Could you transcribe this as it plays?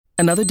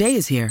Another day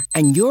is here,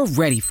 and you're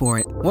ready for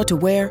it. What to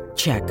wear?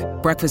 Check.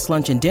 Breakfast,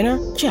 lunch, and dinner?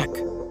 Check.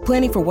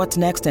 Planning for what's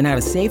next and how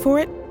to save for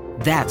it?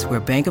 That's where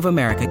Bank of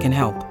America can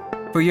help.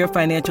 For your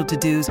financial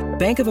to-dos,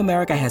 Bank of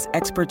America has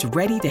experts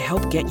ready to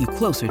help get you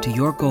closer to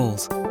your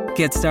goals.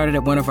 Get started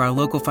at one of our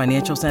local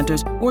financial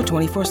centers or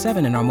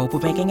 24/7 in our mobile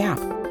banking app.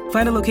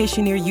 Find a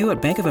location near you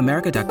at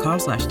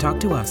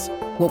bankofamerica.com/talktous.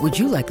 What would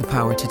you like the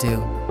power to do?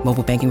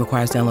 Mobile banking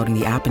requires downloading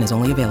the app and is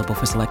only available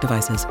for select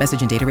devices.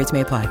 Message and data rates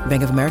may apply.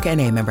 Bank of America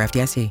N.A., member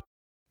FDIC.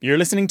 You're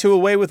listening to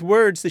Away with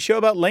Words, the show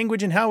about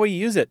language and how we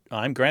use it.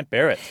 I'm Grant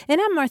Barrett. And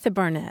I'm Martha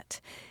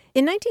Barnett.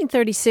 In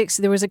 1936,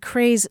 there was a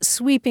craze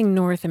sweeping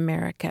North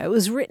America. It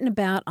was written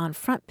about on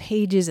front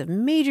pages of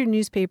major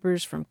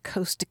newspapers from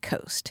coast to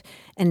coast.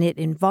 And it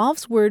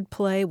involves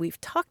wordplay. We've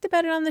talked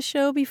about it on the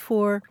show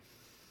before.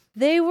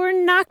 They were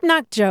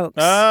knock-knock jokes.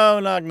 Oh,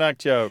 knock-knock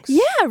jokes.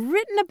 Yeah,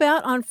 written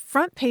about on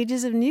front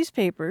pages of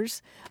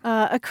newspapers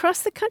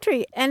across the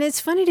country. And it's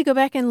funny to go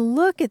back and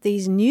look at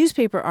these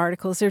newspaper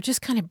articles. They're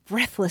just kind of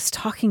breathless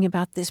talking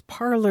about this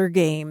parlor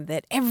game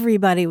that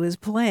everybody was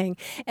playing.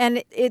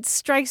 And it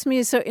strikes me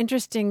as so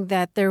interesting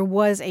that there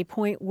was a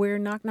point where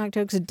knock-knock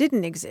jokes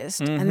didn't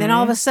exist. Mm-hmm. And then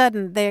all of a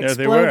sudden they exploded.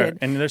 There they were,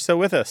 and they're still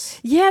with us.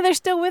 Yeah, they're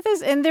still with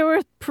us. And they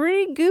were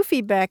pretty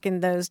goofy back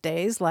in those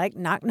days, like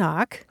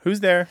knock-knock.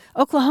 Who's there?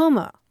 Oklahoma.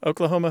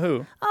 Oklahoma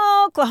who?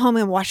 Oh,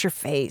 Oklahoma, and wash your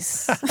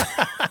face.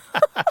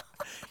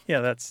 Yeah,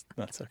 that's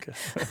not so good.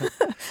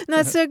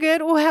 Not so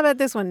good? Well, how about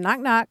this one?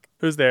 Knock, knock.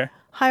 Who's there?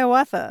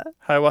 Hiawatha.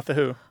 Hiawatha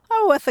who?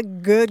 Hiawatha,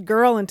 good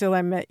girl until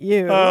I met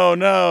you. Oh,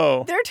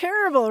 no. They're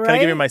terrible, right? Can I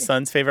give you my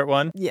son's favorite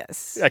one?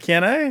 Yes.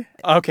 Can I?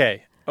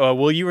 Okay.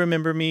 Will you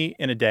remember me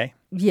in a day?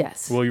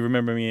 Yes. Will you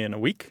remember me in a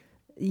week?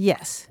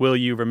 Yes. Will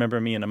you remember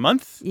me in a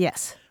month?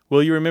 Yes.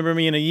 Will you remember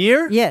me in a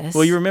year? Yes.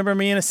 Will you remember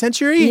me in a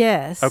century?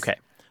 Yes. Okay.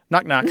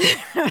 Knock, knock.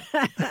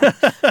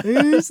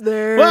 Who's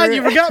there? What?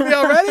 You forgot me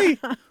already?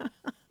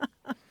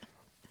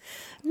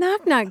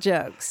 Knock-knock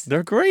jokes.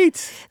 They're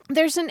great.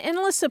 There's an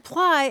endless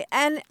supply,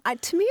 and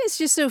to me it's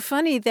just so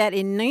funny that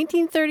in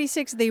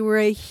 1936 they were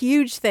a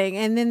huge thing,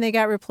 and then they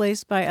got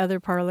replaced by other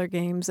parlor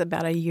games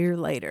about a year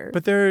later.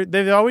 But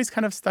they've always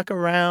kind of stuck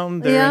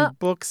around. They're in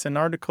books and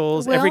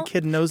articles. Well, every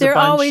kid knows a bunch.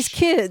 They're always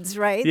kids,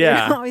 right?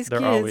 Yeah,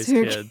 they're always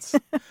kids.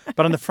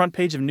 But on the front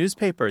page of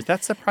newspapers,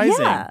 that's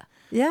surprising.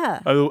 Yeah.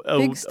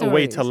 A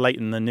way to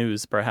lighten the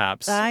news,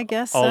 perhaps. I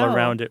guess All so.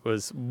 around it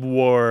was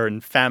war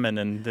and famine,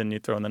 and then you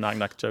throw in the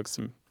knock-knock jokes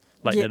and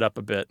lighten it up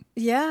a bit.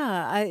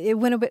 Yeah. It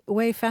went a bit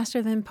way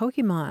faster than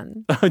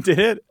Pokemon. Oh, did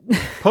it?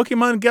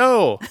 Pokemon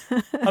Go.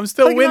 I'm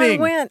still winning.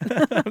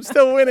 I'm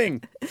still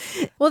winning.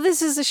 Well,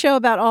 this is a show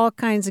about all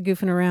kinds of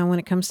goofing around when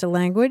it comes to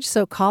language.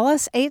 So call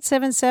us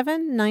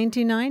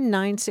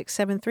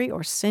 877-929-9673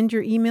 or send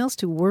your emails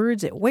to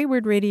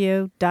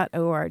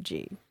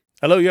words@waywardradio.org.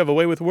 Hello, you have a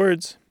way with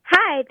words.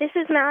 Hi, this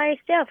is Mallory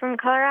Steele from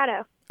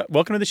Colorado.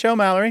 Welcome to the show,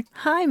 Mallory.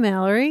 Hi,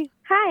 Mallory.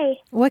 Hi.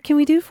 What can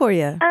we do for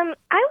you? I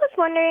was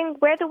wondering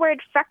where the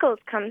word freckles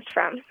comes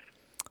from.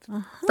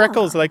 Uh-huh.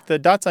 Freckles, like the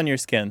dots on your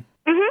skin.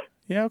 Mm-hmm.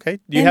 Yeah, okay.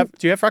 Do you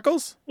have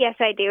freckles? Yes,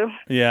 I do.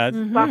 Yeah.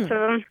 Mm-hmm. Lots of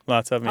them.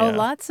 Lots of them, Oh, yeah.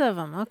 lots of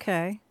them.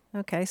 Okay.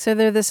 So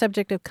they're the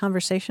subject of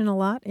conversation a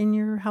lot in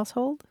your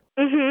household?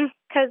 Mm-hmm.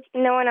 Because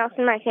no one else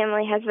in my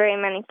family has very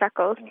many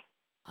freckles.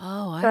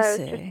 Oh, So I I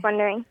see. was just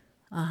wondering.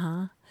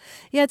 Uh-huh.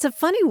 Yeah, it's a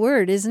funny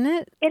word, isn't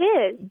it? It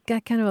is.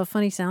 Got kind of a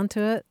funny sound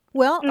to it.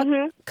 Well,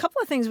 a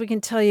couple of things we can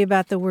tell you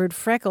about the word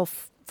freckle.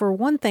 For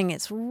one thing,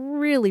 it's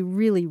really,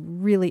 really,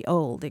 really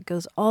old. It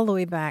goes all the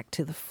way back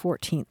to the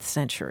 14th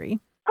century.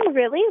 Oh,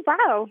 really?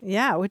 Wow.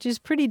 Yeah, which is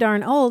pretty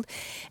darn old.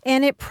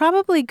 And it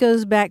probably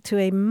goes back to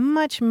a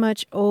much,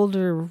 much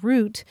older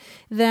root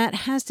that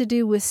has to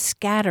do with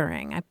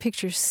scattering. I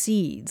picture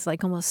seeds,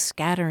 like almost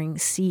scattering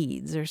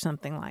seeds or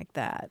something like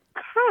that.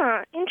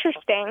 Huh,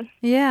 interesting.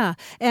 Yeah.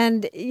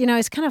 And,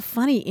 it's kind of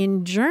funny.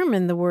 In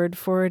German, the word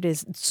for it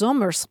is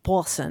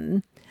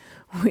Sommersprossen,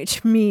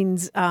 which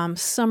means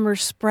summer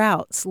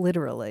sprouts,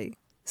 literally.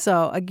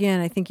 So, again,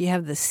 I think you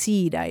have the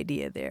seed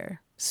idea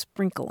there,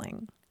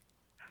 sprinkling.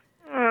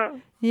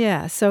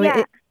 Yeah. So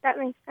that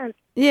makes sense.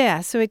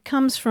 Yeah, so it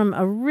comes from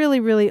a really,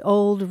 really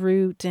old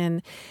root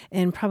and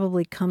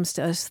probably comes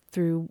to us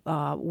through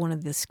one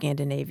of the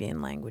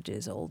Scandinavian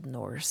languages, Old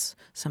Norse,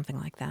 something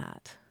like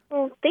that.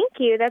 Well, thank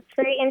you. That's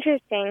very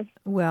interesting.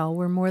 Well,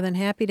 we're more than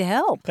happy to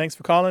help. Thanks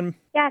for calling.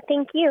 Yeah,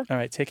 thank you. All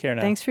right, take care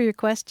now. Thanks for your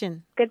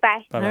question.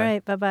 Goodbye. Bye-bye. All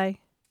right, bye-bye.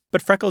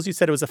 But freckles, you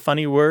said it was a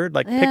funny word,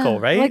 like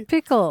pickle, right? Like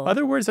pickle.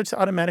 Other words are just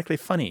automatically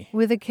funny.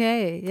 With a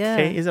K, yeah.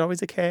 K, is it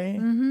always a K?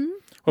 Mm-hmm.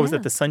 What was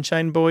it, the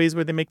Sunshine Boys,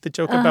 where they make the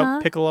joke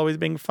about pickle always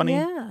being funny?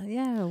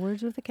 Yeah,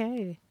 words with a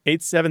K.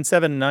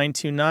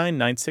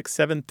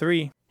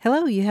 877-929-9673.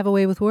 Hello, you have a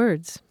way with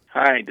words.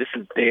 Hi, this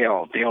is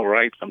Dale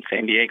Wright from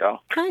San Diego.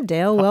 Hi,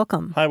 Dale.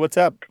 Welcome. Hi, what's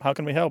up? How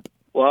can we help?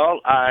 Well,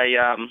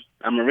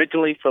 I'm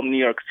originally from New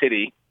York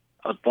City.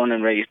 I was born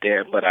and raised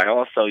there, but I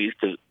also used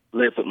to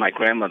live with my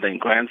grandmother and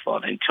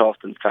grandfather in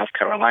Charleston, South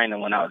Carolina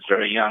when I was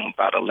very young,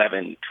 about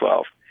 11,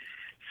 12.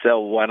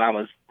 So when I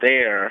was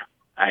there,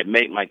 I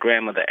made my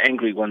grandmother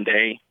angry one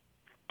day,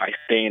 by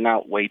staying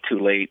out way too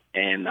late,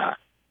 and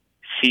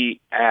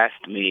she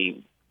asked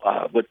me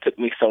what took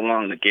me so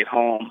long to get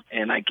home,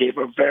 and I gave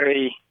her a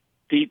very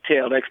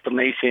detailed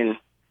explanation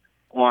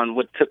on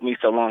what took me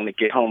so long to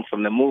get home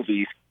from the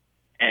movies.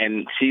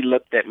 And she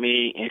looked at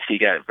me, and she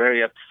got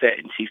very upset,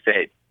 and she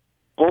said,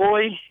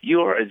 "Boy,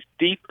 you're as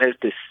deep as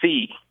the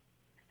sea."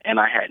 And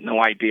I had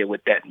no idea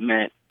what that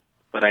meant,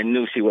 but I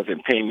knew she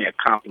wasn't paying me a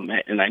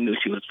compliment, and I knew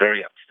she was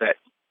very upset.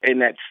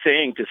 And that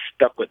saying just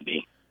stuck with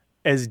me.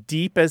 As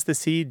deep as the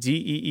sea,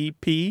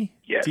 D-E-E-P?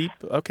 Yes. Deep?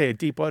 Okay,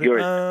 deep water. You're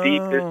as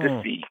deep as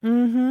the sea.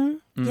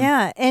 Mm-hmm.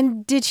 Yeah.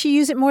 And did she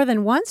use it more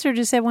than once or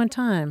just at one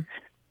time?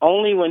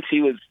 Only when she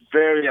was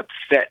very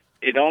upset.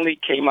 It only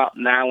came out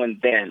now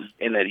and then.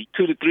 In the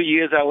 2 to 3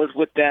 years I was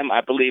with them,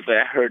 I believe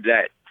I heard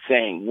that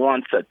saying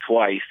once or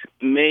twice,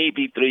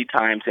 maybe 3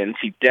 times, and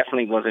she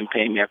definitely wasn't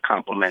paying me a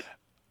compliment.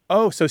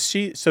 Oh, so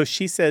she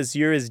says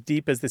you're as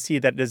deep as the sea.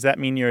 Does that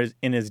mean you're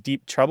in as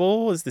deep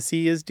trouble as the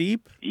sea is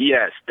deep?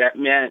 Yes, that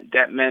meant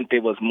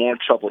there was more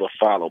trouble to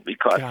follow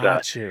because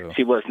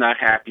she was not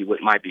happy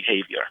with my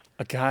behavior.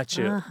 I got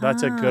you. Uh-huh.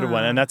 That's a good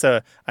one, and it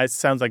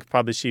sounds like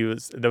probably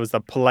that was the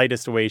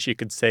politest way she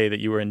could say that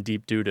you were in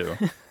deep doo-doo.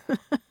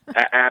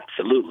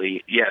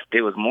 Absolutely, yes.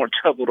 There was more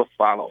trouble to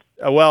follow.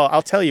 Well,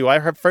 I'll tell you, I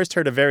first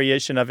heard a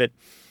variation of it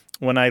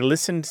when I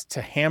listened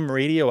to ham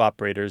radio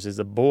operators as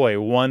a boy.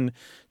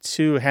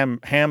 2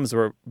 hams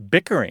were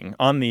bickering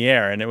on the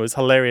air, and it was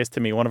hilarious to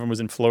me. One of them was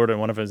in Florida,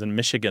 and one of them was in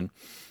Michigan.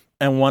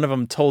 And one of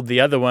them told the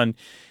other one,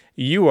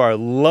 "You are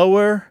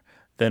lower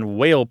than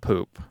whale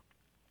poop."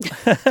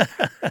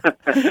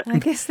 I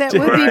guess that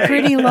would be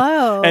pretty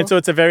low. And so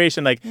it's a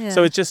variation,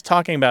 so it's just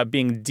talking about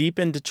being deep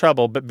into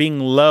trouble, but being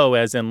low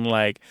as in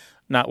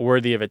not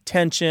worthy of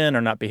attention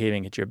or not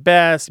behaving at your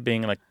best,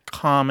 being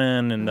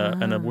common in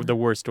the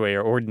worst way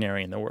or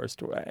ordinary in the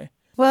worst way.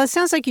 Well, it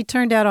sounds like you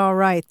turned out all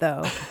right,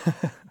 though.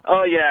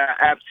 Oh, yeah,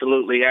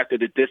 absolutely. After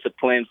the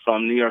discipline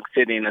from New York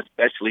City and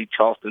especially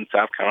Charleston,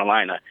 South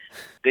Carolina,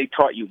 they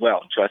taught you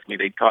well. Trust me,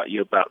 they taught you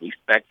about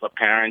respect for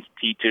parents,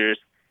 teachers.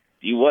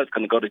 You was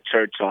going to go to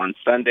church on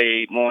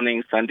Sunday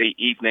mornings, Sunday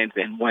evenings,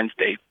 and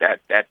Wednesdays.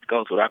 That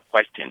goes without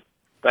question.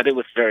 But it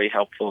was very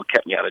helpful. It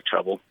kept me out of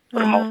trouble for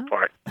the most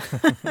part.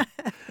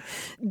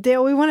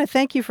 Dale, we want to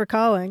thank you for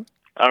calling.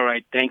 All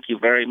right. Thank you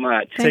very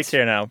much. Take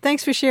care now.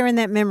 Thanks for sharing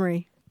that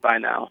memory. Bye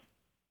now.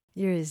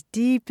 You're as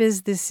deep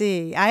as the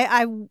sea.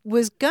 I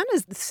was going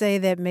to say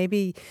that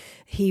maybe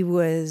he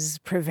was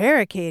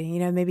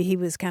prevaricating. Maybe he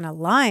was kind of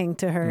lying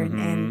to her,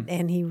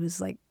 and he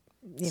was like,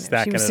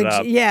 stacking she was it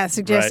up. Yeah,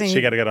 suggesting right. She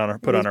got to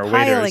put on her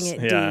piling waders.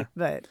 It deep,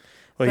 but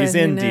he's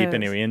in deep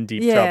anyway, in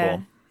deep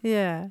trouble.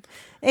 Yeah.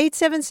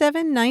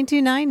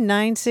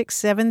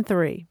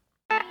 877-929-9673.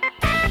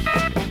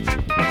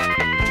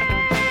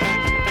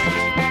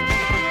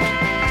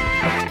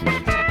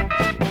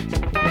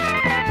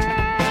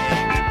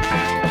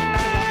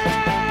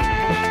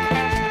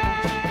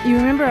 You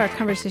remember our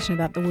conversation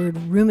about the word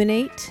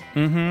ruminate?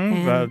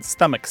 Mm-hmm.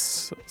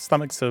 Stomachs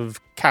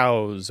of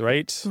cows,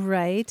 right?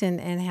 Right,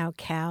 and how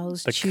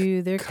cows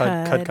chew their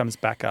cud. Cud comes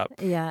back up.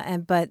 Yeah,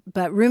 but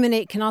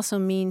ruminate can also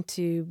mean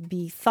to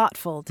be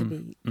thoughtful, to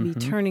be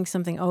turning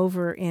something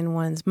over in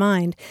one's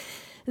mind.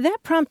 That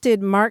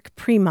prompted Mark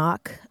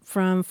Premock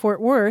from Fort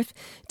Worth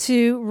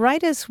to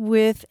write us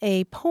with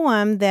a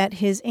poem that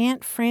his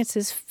Aunt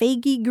Frances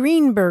Faggy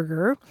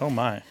Greenberger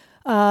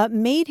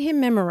made him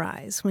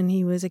memorize when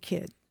he was a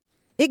kid.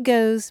 It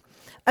goes,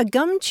 "A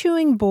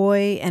gum-chewing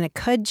boy and a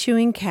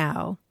cud-chewing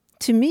cow,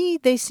 to me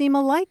they seem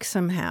alike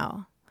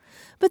somehow.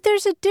 But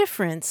there's a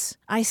difference,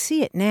 I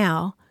see it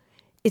now.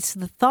 It's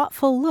the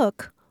thoughtful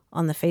look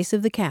on the face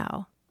of the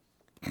cow."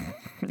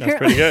 That's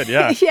pretty good,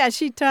 yeah. Yeah,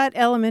 she taught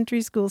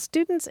elementary school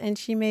students, and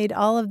she made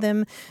all of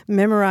them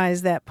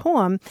memorize that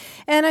poem.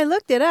 And I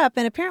looked it up,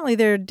 and apparently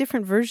there are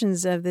different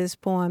versions of this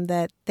poem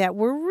that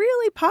were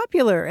really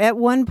popular at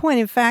one point.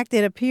 In fact,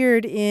 it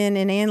appeared in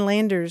an Ann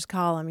Landers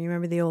column. You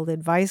remember the old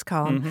advice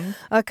column?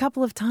 A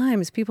couple of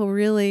times. People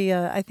really,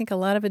 I think a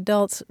lot of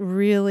adults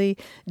really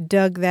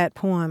dug that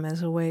poem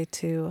as a way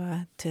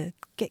to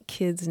get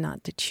kids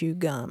not to chew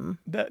gum.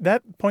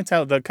 That points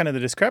out the kind of the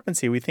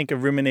discrepancy. We think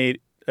of ruminate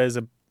as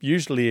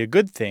usually a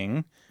good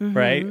thing,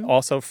 right?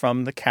 Also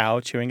from the cow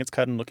chewing its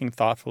cud and looking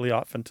thoughtfully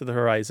off into the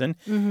horizon.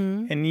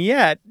 And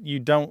yet, you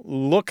don't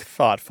look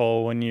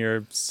thoughtful when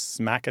you're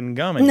smacking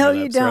gum in your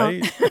lips,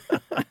 don't.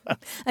 Right?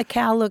 A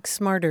cow looks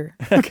smarter.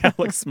 A cow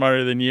looks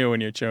smarter than you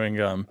when you're chewing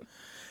gum.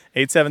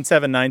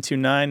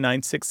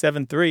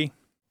 877-929-9673.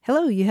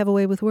 Hello, you have a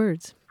way with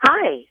words.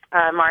 Hi,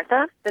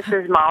 Martha. This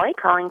is Molly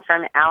calling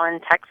from Allen,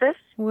 Texas.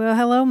 Well,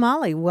 hello,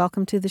 Molly.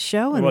 Welcome to the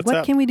show. And What's what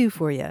up? Can we do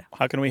for you?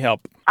 How can we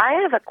help? I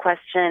have a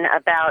question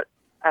about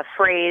a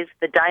phrase,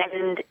 the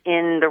diamond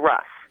in the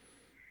rough.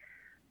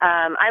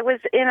 I was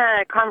in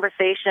a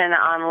conversation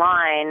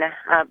online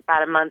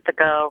about a month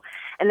ago,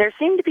 and there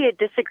seemed to be a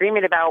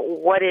disagreement about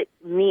what it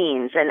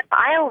means. And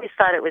I always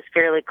thought it was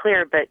fairly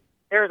clear, but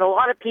there was a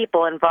lot of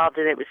people involved,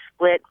 and it was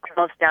split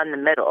almost down the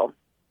middle.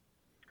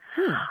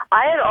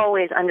 I had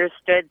always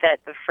understood that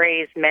the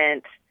phrase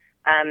meant,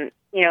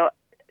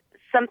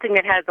 something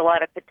that has a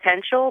lot of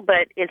potential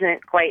but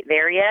isn't quite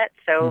there yet.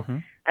 So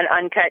an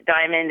uncut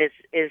diamond is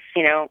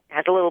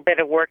has a little bit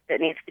of work that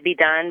needs to be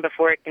done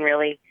before it can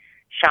really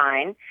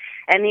shine.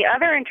 And the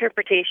other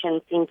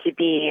interpretation seemed to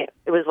be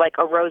it was like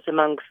a rose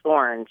among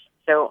thorns.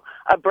 So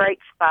a bright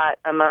spot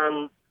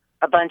among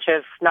a bunch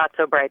of not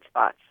so bright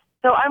spots.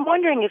 So I'm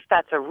wondering if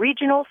that's a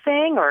regional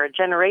thing or a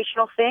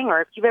generational thing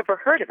or if you've ever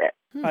heard of it.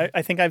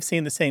 I think I've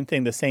seen the same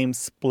thing, the same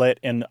split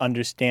in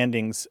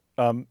understandings.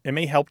 It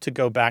may help to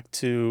go back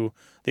to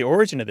the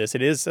origin of this.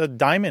 It is a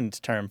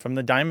diamond term from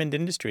the diamond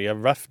industry. A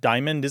rough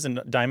diamond is a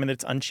diamond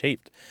that's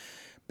unshaped.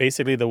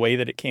 Basically, the way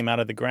that it came out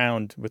of the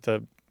ground with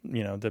the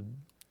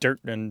dirt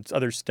and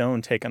other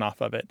stone taken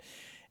off of it.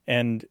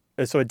 And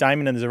so a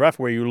diamond is a rough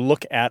where you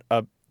look at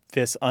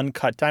this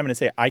uncut diamond and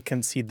say, I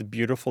can see the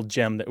beautiful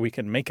gem that we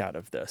can make out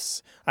of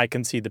this. I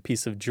can see the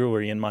piece of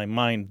jewelry in my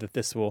mind that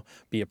this will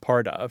be a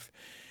part of.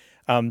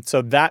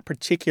 So that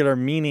particular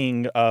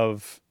meaning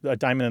of a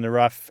diamond in the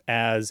rough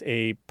as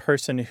a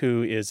person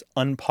who is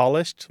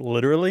unpolished,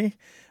 literally,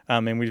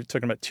 and we're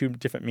talking about two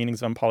different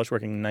meanings of unpolished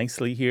working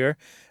nicely here,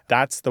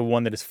 that's the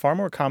one that is far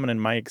more common in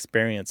my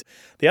experience.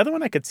 The other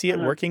one, I could see it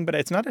working, but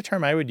it's not a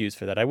term I would use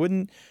for that. I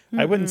wouldn't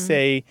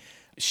say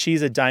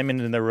she's a diamond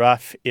in the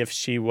rough if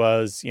she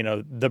was,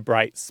 the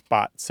bright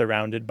spot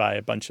surrounded by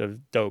a bunch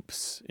of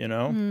dopes,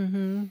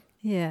 Mm-hmm.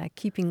 Yeah,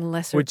 keeping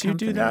lesser Would you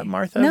company. do that,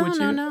 Martha? No, Would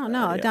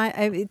no.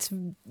 Yeah.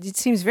 It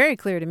seems very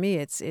clear to me.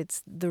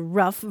 It's the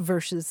rough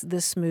versus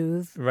the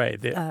smooth, right?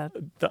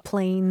 The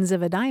planes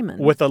of a diamond.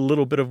 With a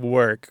little bit of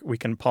work, we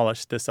can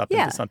polish this up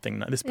into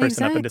something. This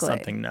person up into Exactly.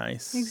 something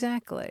nice.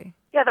 Exactly.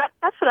 Yeah,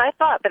 that's what I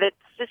thought, but it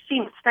just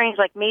seems strange.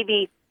 Like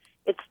maybe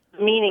its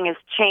meaning has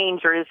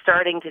changed or is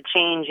starting to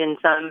change in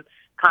some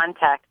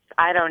contexts.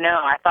 I don't know.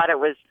 I thought it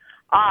was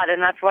odd,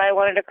 and that's why I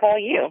wanted to call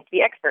you,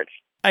 the experts.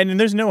 And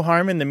there's no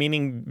harm in the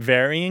meaning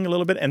varying a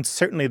little bit, and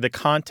certainly the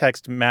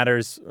context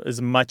matters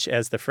as much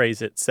as the phrase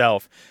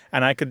itself.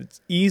 And I could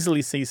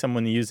easily see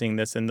someone using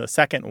this in the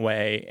second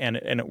way and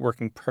it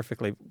working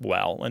perfectly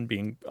well and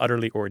being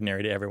utterly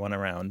ordinary to everyone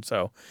around.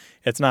 So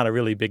it's not a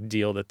really big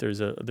deal that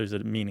there's a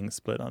meaning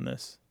split on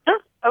this. Oh,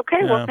 okay.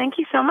 Yeah. Well, thank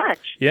you so much.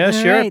 Yeah, All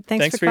sure. right,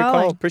 thanks for your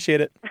calling. call. Appreciate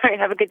it. All right.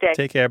 Have a good day.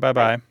 Take care.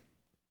 Bye-bye.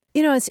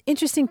 It's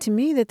interesting to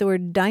me that the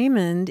word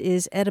diamond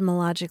is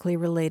etymologically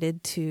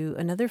related to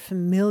another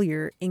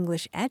familiar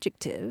English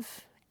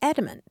adjective,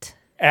 adamant.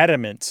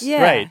 Adamant.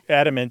 Yeah. Right.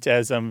 Adamant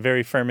as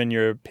very firm in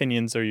your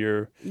opinions or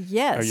your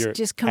Yes, your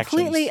just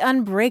completely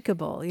actions.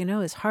 unbreakable,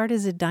 as hard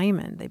as a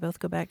diamond. They both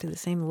go back to the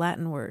same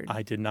Latin word.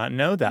 I did not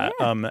know that.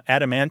 Yeah.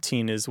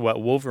 Adamantine is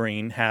what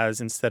Wolverine has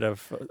instead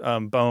of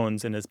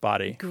bones in his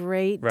body.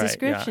 Great Right,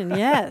 description.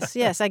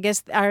 Yes. I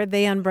guess, are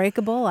they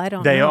unbreakable? I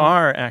don't know. They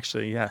are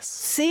actually, yes.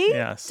 See?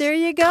 Yes. There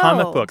you go.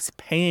 Comic books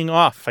paying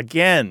off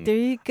again. There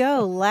you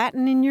go.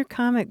 Latin in your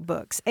comic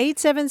books.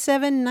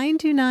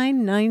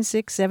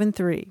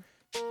 877-929-9673.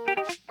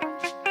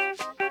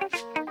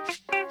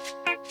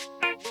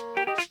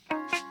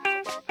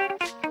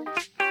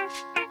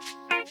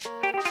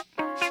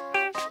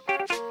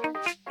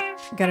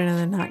 Got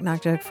another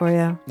knock-knock joke for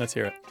you. Let's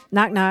hear it.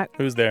 Knock-knock.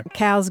 Who's there?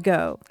 Cows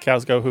go.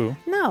 Cows go who?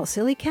 No,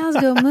 silly cows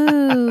go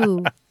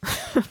moo.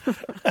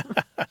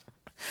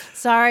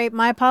 Sorry,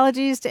 my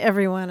apologies to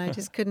everyone. I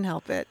just couldn't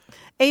help it.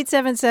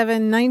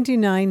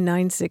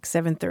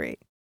 877-929-9673.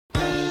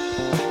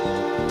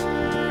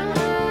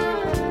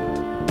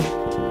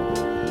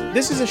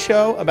 This is a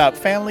show about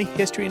family,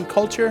 history, and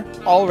culture,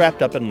 all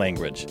wrapped up in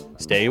language.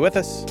 Stay with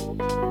us.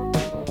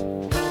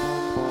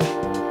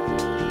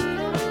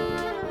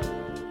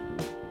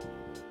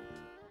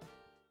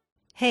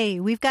 Hey,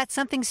 we've got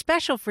something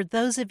special for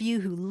those of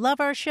you who love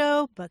our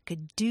show but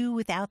could do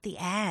without the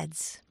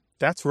ads.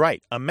 That's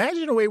right.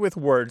 Imagine a way with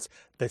words,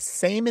 the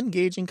same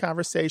engaging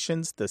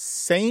conversations, the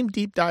same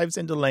deep dives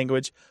into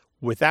language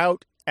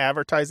without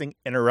advertising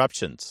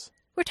interruptions.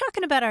 We're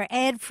talking about our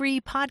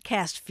ad-free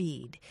podcast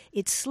feed.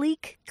 It's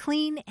sleek,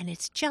 clean, and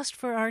it's just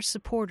for our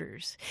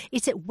supporters.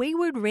 It's at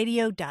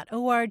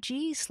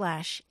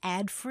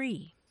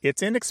waywardradio.org/ad-free.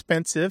 It's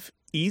inexpensive,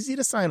 easy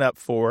to sign up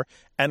for,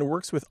 and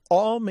works with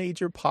all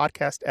major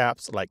podcast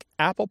apps like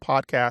Apple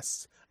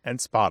Podcasts and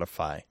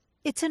Spotify.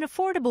 It's an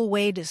affordable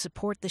way to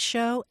support the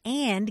show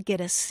and get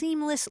a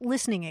seamless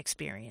listening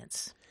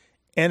experience.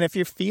 And if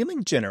you're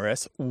feeling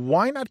generous,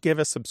 why not give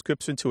a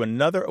subscription to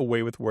another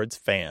Away with Words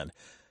fan?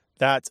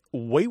 That's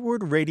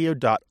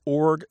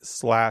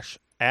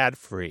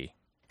waywardradio.org/ad-free.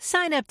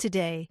 Sign up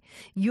today.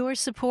 Your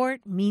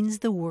support means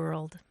the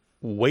world.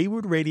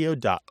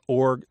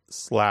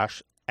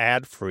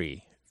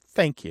 waywardradio.org/ad-free.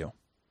 Thank you.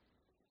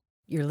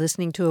 You're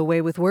listening to Away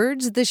with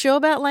Words, the show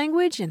about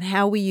language and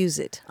how we use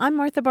it. I'm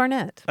Martha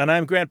Barnett. And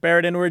I'm Grant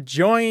Barrett, and we're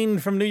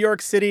joined from New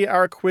York City,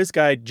 our quiz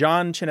guy,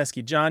 John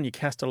Chinesky. John, you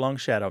cast a long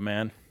shadow,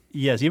 man.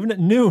 Yes, even at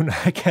noon,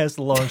 I cast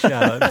a long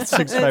shadow. At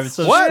 6'5", it's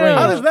so What? strange.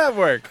 How does that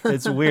work?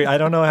 It's weird. I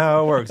don't know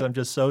how it works. I'm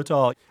just so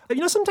tall.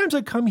 Sometimes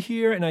I come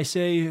here and I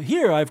say,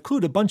 here, I've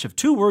clued a bunch of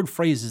two-word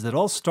phrases that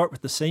all start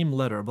with the same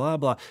letter, blah,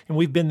 blah. And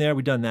we've been there,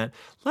 we've done that.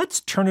 Let's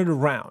turn it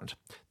around.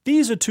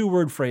 These are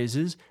two-word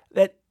phrases.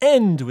 that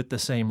end with the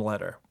same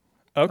letter.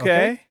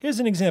 Okay. Here's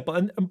an example.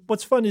 And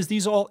what's fun is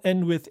these all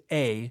end with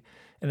A,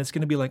 and it's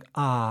going to be like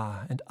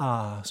ah and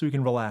ah, so we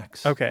can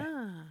relax. Okay.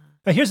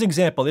 Now, here's an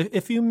example.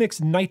 If you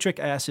mix nitric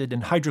acid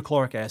and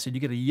hydrochloric acid,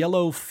 you get a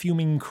yellow,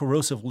 fuming,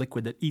 corrosive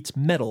liquid that eats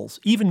metals,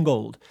 even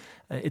gold.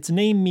 Its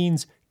name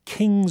means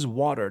king's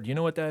water. Do you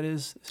know what that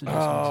is? This is just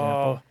an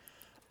example.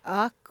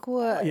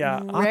 Aqua.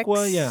 Yeah.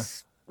 Aqua, yeah.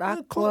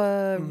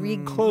 Aqua.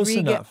 Close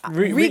enough.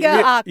 Riga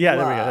Aqua. Yeah,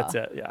 there we go. That's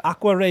it. Yeah.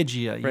 Aqua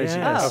Regia, Regia.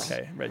 yes.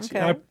 Okay.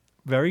 Regia. Okay.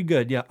 Very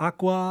good. Yeah,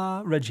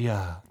 Aqua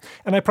Regia.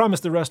 And I promise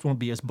the rest won't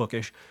be as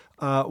bookish.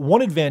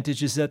 One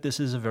advantage is that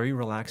this is a very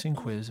relaxing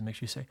quiz. It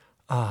makes you say,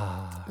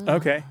 ah.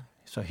 Okay.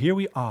 So here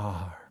we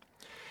are.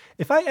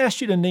 If I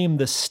asked you to name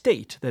the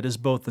state that is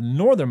both the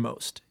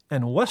northernmost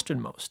and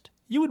westernmost,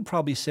 you would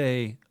probably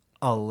say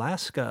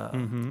Alaska.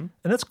 And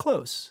that's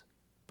close.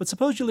 But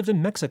suppose you lived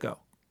in Mexico.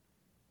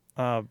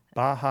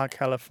 Baja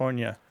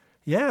California.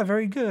 Yeah,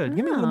 very good.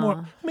 Give me a little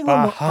more.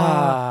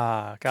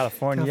 Baja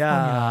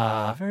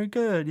California. Very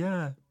good,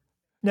 yeah.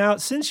 Now,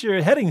 since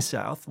you're heading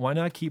south, why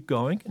not keep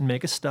going and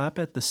make a stop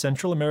at the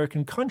Central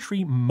American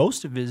country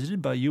most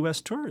visited by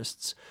U.S.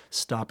 tourists?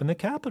 Stop in the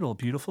capital,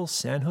 beautiful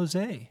San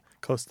Jose.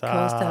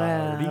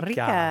 Costa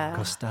Rica.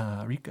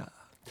 Costa Rica.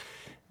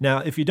 Now,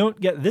 if you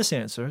don't get this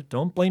answer,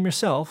 don't blame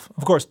yourself.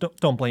 Of course,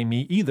 don't blame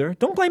me either.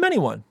 Don't blame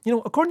anyone. You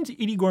know, according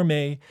to Edie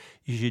Gourmet,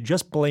 you should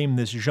just blame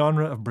this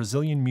genre of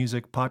Brazilian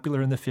music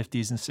popular in the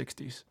 50s and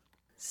 60s.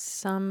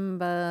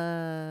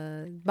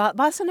 Samba.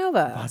 Bossa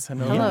Nova. Bossa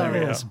Nova. There we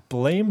go. Yes,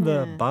 blame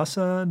the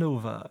Bossa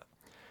Nova.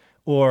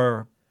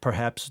 Or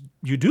perhaps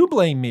you do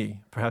blame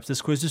me. Perhaps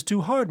this quiz is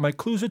too hard. My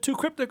clues are too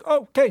cryptic.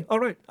 Oh, okay, all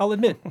right, I'll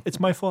admit. It's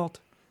my fault.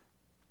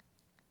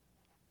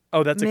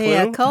 Oh, that's a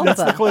Mea clue? culpa.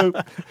 That's the clue.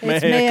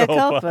 It's mea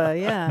culpa,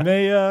 yeah.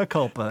 Mea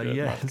culpa, Good,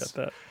 yes. got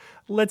that.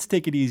 Let's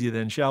take it easy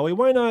then, shall we?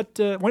 Why not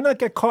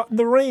get caught in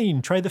the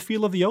rain, try the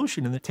feel of the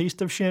ocean and the taste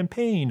of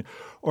champagne,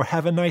 or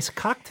have a nice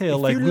cocktail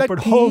like Rupert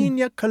Holmes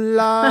Pina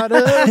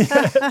coladas.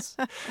 yes.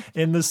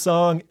 in the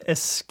song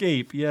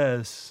Escape,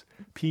 yes,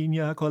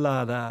 Pina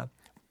Colada.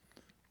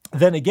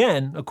 Then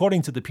again,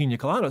 according to the Pina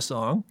Colada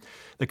song,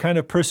 the kind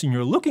of person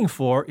you're looking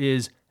for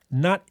is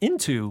not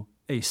into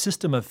a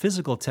system of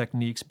physical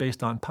techniques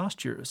based on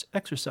postures,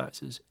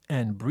 exercises,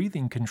 and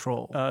breathing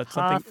control.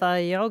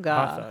 Hatha yoga.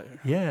 Hatha.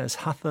 Yes,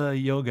 Hatha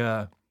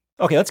Yoga.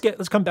 Okay, let's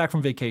come back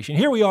from vacation.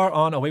 Here we are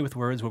on A Way with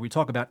Words, where we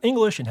talk about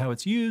English and how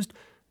it's used.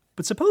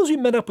 But suppose we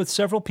met up with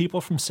several people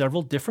from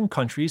several different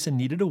countries and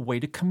needed a way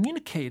to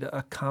communicate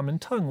a common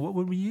tongue. What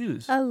would we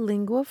use? A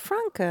lingua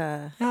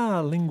franca.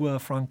 Ah, lingua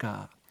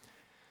franca.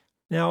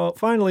 Now,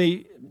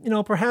 finally,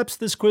 perhaps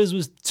this quiz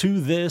was to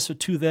this or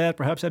to that.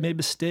 Perhaps I made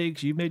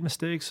mistakes. You made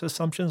mistakes,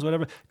 assumptions,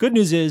 whatever. Good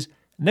news is,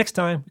 next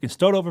time, we can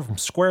start over from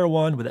square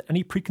one without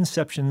any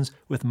preconceptions,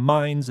 with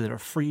minds that are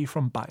free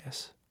from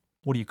bias.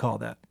 What do you call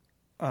that?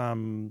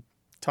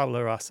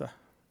 Tabula rasa.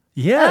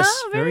 Yes,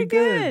 Oh, very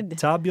good. good.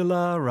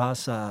 Tabula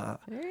rasa.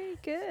 Very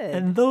good.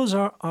 And those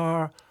are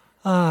our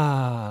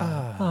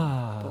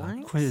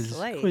Blank quiz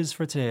slate.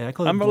 for today. I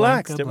call it I'm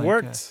relaxed. Blanca It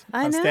worked.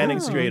 I I'm know. standing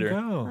There straighter.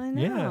 I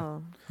know. Yeah.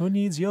 Who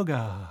needs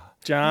yoga?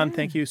 John,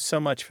 thank you so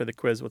much for the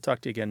quiz. We'll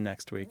talk to you again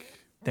next week.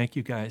 Thank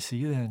you, guys. See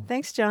you then.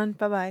 Thanks, John.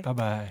 Bye-bye.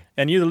 Bye-bye.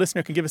 And you, the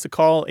listener, can give us a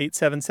call,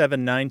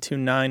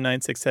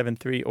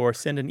 877-929-9673, or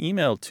send an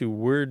email to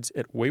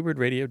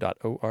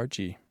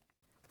words@waywardradio.org.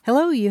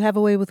 Hello, you have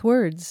a way with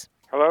words.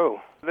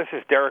 Hello, this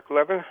is Derek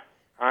Levin.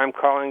 I'm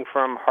calling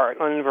from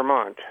Heartland,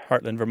 Vermont.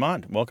 Heartland,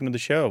 Vermont. Welcome to the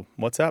show.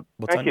 What's up?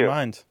 What's Thank on your you.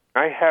 mind?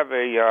 I have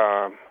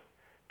a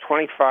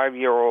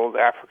 25-year-old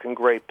African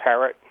gray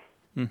parrot,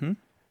 Mm-hmm.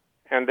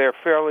 and they're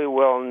fairly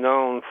well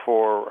known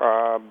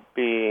for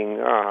being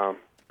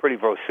pretty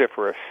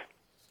vociferous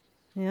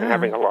Yeah. and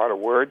having a lot of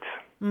words.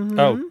 Mm-hmm.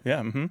 Oh,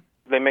 yeah. Mm-hmm.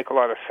 They make a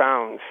lot of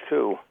sounds,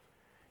 too.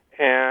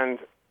 And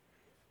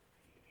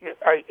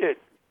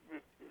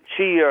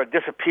she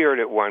disappeared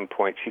at one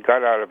point. She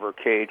got out of her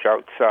cage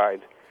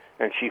outside,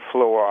 and she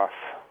flew off.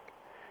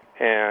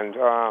 And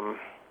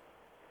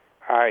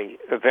I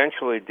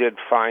eventually did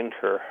find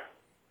her.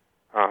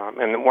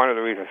 And one of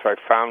the reasons I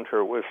found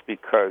her was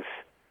because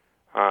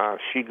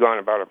she'd gone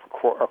about a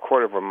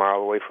quarter of a mile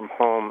away from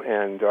home,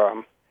 and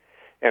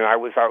I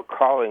was out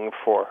calling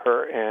for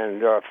her,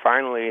 and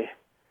finally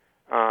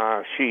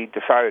she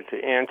decided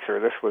to answer.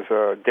 This was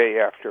a day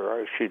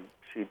after she'd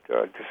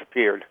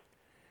disappeared.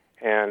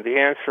 And the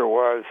answer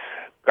was,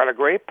 got a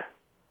grape?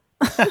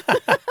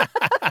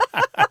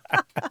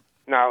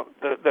 Now,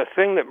 the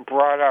thing that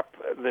brought up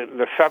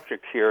the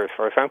subject here, as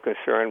far as I'm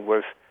concerned,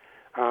 was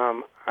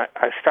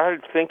I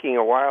started thinking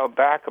a while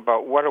back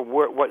about what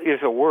is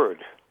a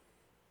word,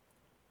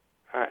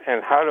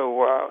 and how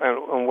to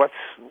and what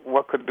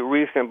could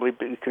reasonably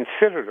be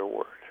considered a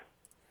word.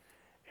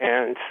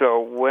 And so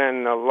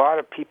when a lot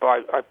of people,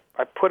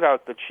 I put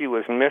out that she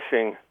was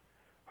missing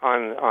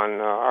on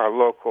our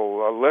local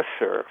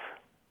listserv,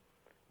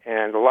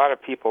 and a lot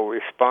of people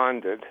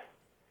responded.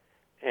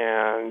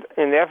 And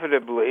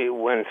inevitably,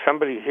 when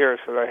somebody hears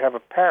that I have a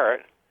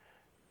parrot,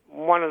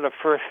 one of the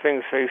first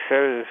things they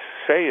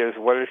say is,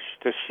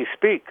 does she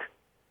speak?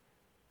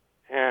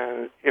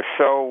 And if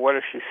so, what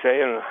does she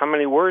say, and how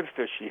many words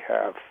does she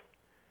have?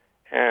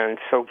 And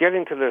so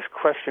getting to this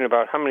question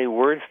about how many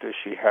words does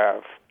she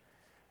have,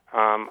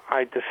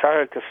 I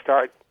decided to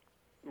start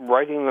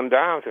writing them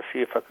down to see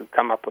if I could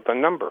come up with a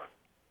number.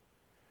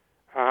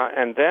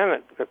 And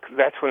then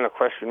that's when the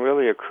question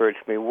really occurred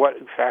to me, what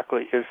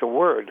exactly is a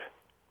word?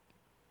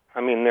 I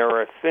mean, there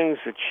are things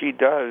that she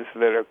does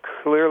that are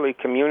clearly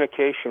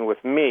communication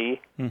with me,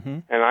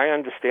 and I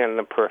understand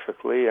them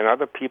perfectly, and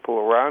other people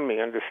around me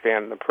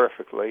understand them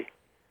perfectly.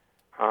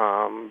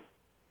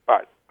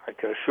 But I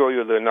can assure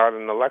you they're not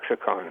in the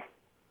lexicon.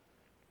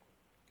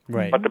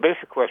 Right. But the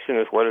basic question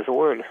is, what is a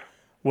word?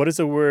 What is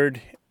a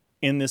word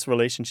in this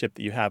relationship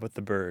that you have with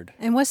the bird?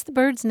 And what's the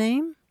bird's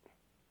name?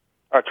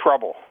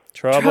 Trouble.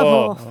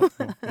 Trouble.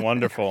 Oh,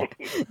 wonderful.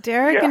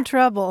 Derek and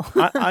Trouble.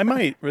 I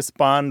might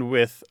respond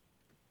with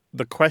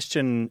the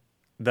question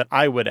that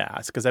I would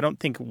ask, because I don't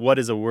think what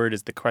is a word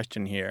is the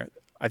question here.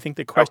 I think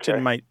the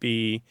question might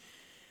be,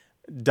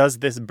 does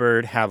this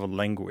bird have a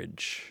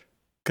language?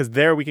 Because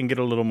there we can get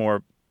a little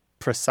more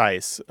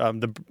precise.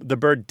 The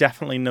bird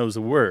definitely knows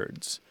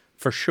words,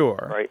 for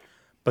sure. Right.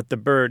 But the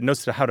bird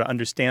knows how to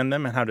understand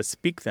them and how to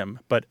speak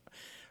them. But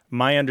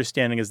my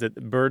understanding is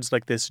that birds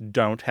like this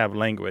don't have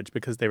language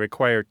because they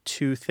require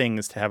two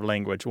things to have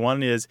language.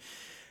 One is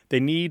they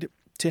need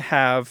to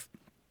have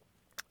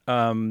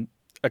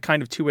a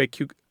kind of two-way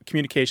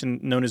communication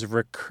known as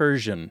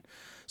recursion.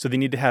 So they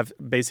need to have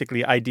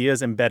basically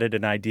ideas embedded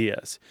in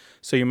ideas.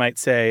 So you might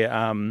say,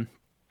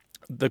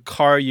 the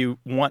car you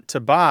want to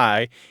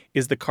buy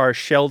is the car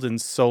Sheldon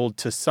sold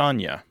to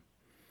Sonia,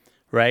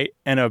 right?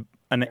 And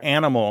an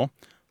animal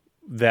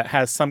that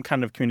has some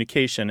kind of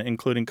communication,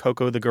 including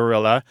Coco the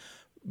gorilla,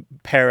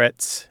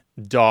 parrots,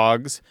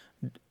 dogs,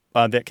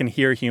 that can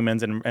hear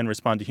humans and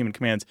respond to human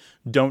commands,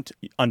 don't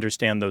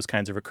understand those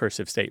kinds of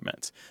recursive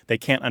statements. They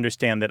can't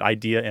understand that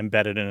idea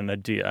embedded in an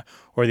idea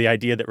or the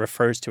idea that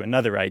refers to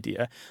another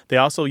idea. They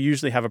also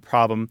usually have a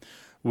problem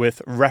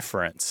with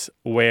reference,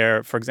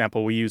 where, for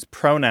example, we use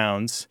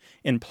pronouns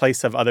in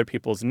place of other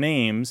people's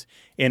names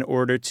in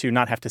order to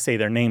not have to say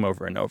their name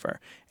over and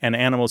over. And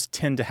animals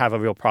tend to have a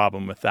real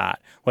problem with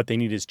that. What they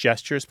need is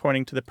gestures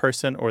pointing to the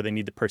person, or they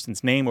need the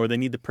person's name, or they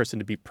need the person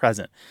to be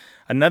present.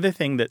 Another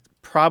thing that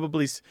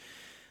probably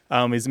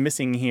is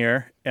missing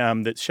here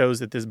that shows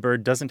that this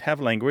bird doesn't have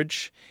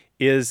language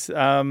is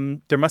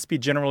there must be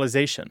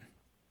generalization.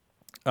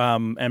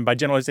 And by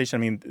generalization,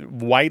 I mean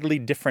widely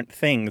different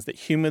things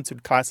that humans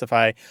would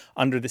classify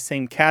under the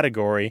same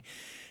category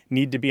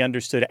need to be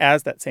understood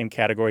as that same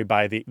category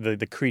by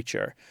the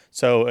creature.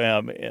 So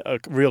a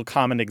real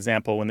common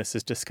example when this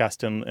is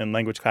discussed in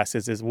language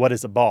classes is, what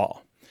is a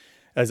ball?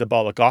 Is a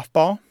ball a golf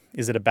ball?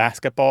 Is it a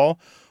basketball?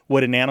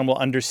 Would an animal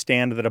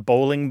understand that a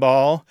bowling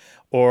ball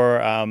or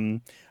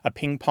a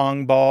ping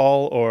pong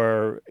ball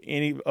or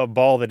a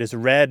ball that is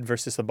red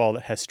versus a ball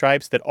that has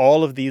stripes, that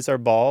all of these are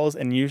balls,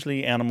 and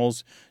usually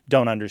animals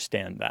don't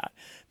understand that.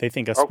 They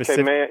think a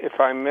specific... Okay, if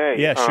I may.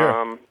 Yeah,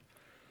 sure.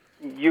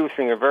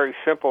 Using a very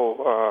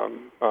simple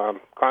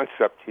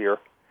concept here,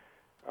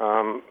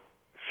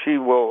 she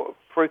will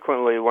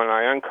frequently, when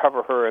I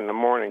uncover her in the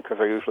morning, because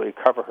I usually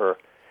cover her,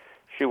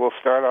 she will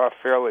start off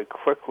fairly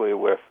quickly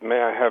with,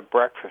 "May I have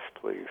breakfast,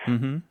 please?"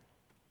 Mm-hmm.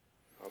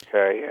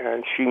 Okay,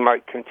 and she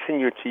might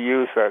continue to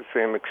use that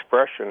same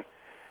expression.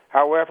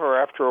 However,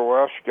 after a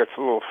while, she gets a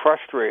little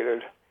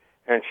frustrated,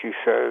 and she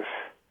says,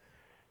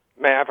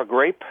 "May I have a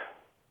grape?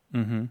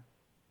 Mm-hmm.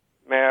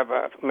 May I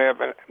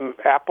have an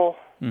apple?"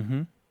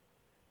 Mm-hmm.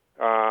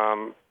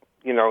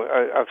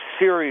 A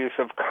series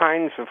of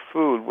kinds of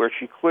food where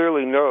she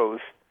clearly knows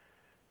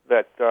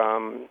that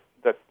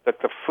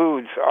the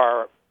foods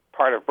are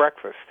part of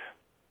breakfast.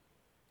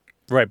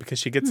 Right, because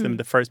she gets them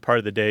the first part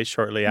of the day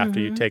shortly after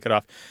you take it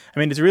off. I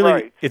mean, it's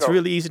really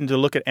really easy to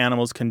look at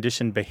animals'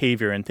 conditioned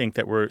behavior and think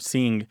that we're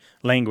seeing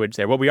language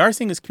there. What we are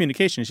seeing is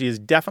communication. She is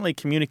definitely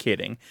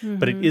communicating,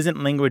 but it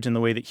isn't language in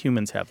the way that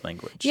humans have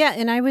language. Yeah,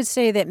 and I would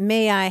say that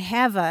 "may I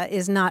have a"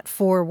 is not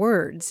 4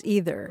 words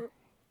either.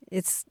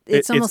 It's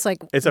almost like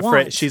it's a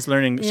phrase. She's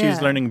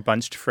learning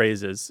bunched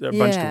phrases,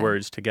 bunched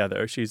words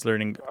together. She's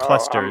learning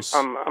clusters.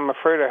 I'm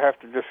afraid I have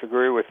to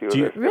disagree with you.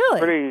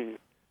 Really?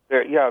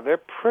 They're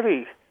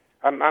pretty.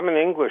 I'm an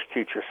English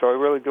teacher, so I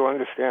really do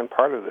understand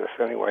part of this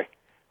anyway.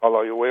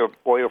 Although you're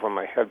way over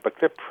my head, but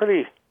they're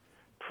pretty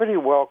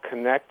well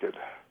connected.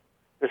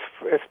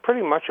 It's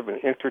pretty much of an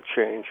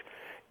interchange.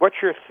 What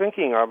you're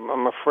thinking of,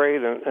 I'm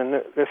afraid, and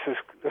this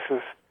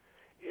is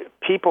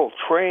people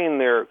train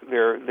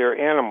their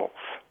animals.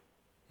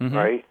 Mm-hmm.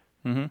 Right?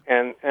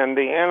 Mm-hmm. And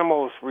the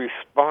animals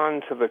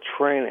respond to the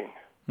training.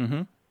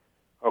 Mm-hmm.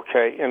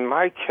 Okay? In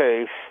my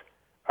case,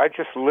 I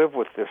just live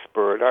with this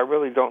bird. I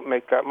really don't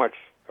make that much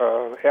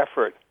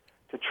effort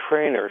to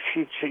train her.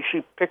 She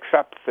picks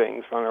up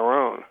things on her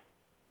own.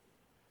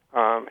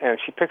 And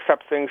she picks up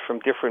things from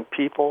different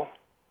people.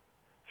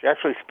 She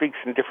actually speaks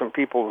in different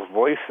people's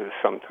voices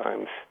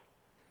sometimes.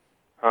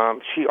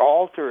 She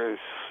alters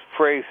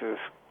phrases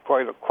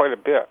quite a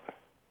bit.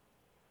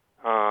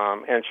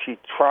 and she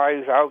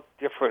tries out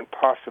different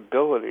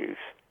possibilities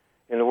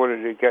in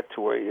order to get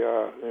to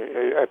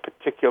a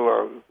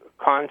particular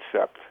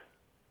concept.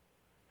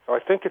 So I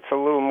think it's a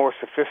little more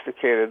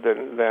sophisticated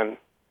than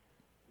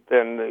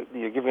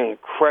you're giving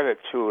it credit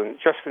to, and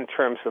just in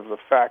terms of the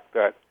fact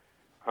that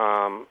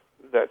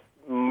that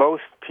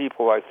most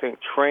people, I think,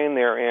 train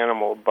their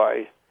animal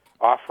by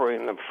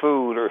offering them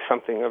food or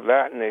something of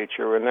that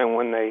nature, and then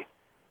when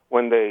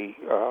they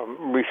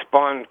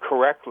respond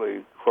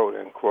correctly, quote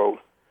unquote,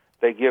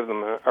 they give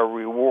them a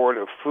reward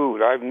of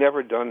food. I've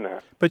never done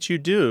that. But you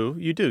do.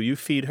 You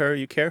feed her,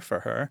 you care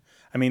for her.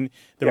 I mean,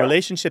 the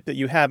relationship that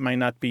you have might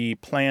not be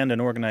planned and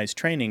organized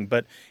training,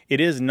 but it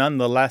is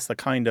nonetheless a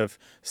kind of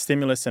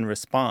stimulus and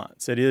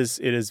response. It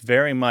is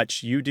very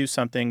much you do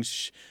something,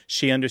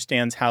 she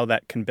understands how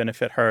that can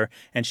benefit her,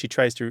 and she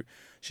tries to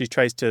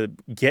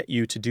get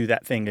you to do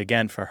that thing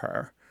again for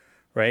her,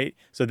 right?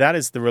 So that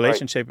is the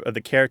relationship of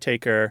the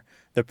caretaker,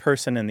 the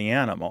person, and the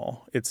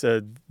animal. It's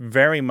a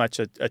very much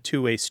a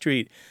two-way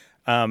street.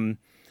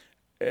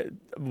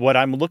 What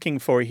I'm looking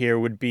for here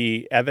would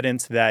be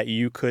evidence that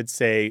you could,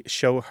 say,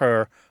 show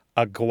her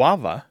a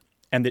guava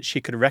and that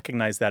she could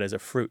recognize that as a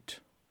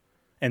fruit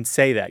and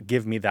say that,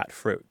 give me that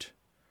fruit,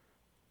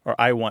 or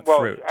I want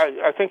fruit.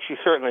 I think she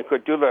certainly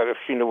could do that if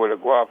she knew what a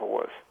guava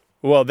was.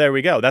 Well, there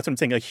we go. That's what I'm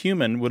saying. A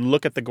human would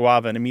look at the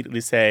guava and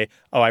immediately say,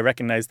 oh, I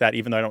recognize that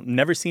even though I've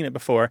never seen it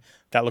before.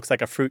 That looks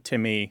like a fruit to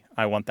me.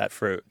 I want that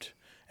fruit.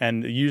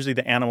 And usually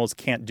the animals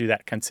can't do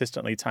that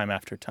consistently time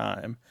after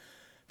time.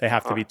 They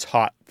have to be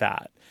taught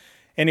that.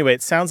 Anyway,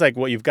 it sounds like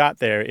what you've got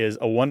there is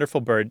a wonderful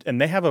bird,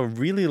 and they have a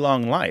really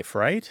long life,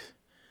 right?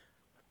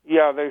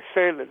 Yeah, they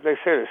say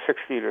they're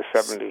 60 to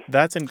 70.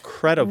 That's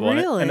incredible.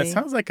 Really? And it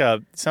sounds like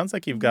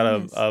you've got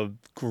a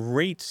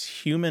great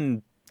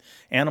human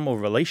animal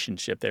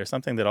relationship there,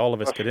 something that all of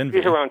us could envy.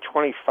 She's around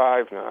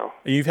 25 now.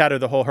 You've had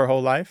her her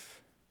whole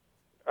life?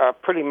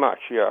 Pretty much,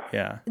 yeah.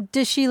 Yeah.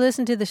 Does she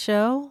listen to the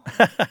show?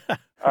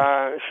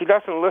 She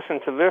doesn't listen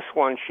to this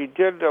one. She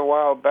did a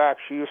while back.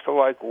 She used to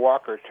like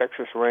Walker,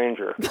 Texas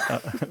Ranger.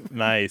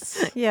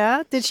 Nice.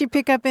 Yeah. Did she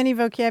pick up any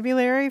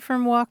vocabulary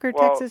from Walker,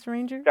 Texas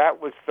Ranger?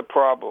 That was the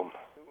problem.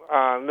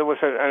 There was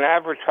an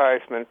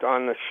advertisement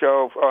on the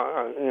show,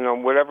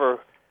 whatever,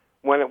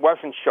 when it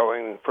wasn't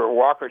showing for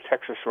Walker,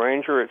 Texas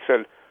Ranger, it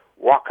said,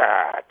 Walker,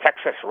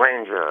 Texas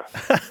Ranger.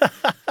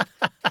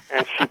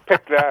 And she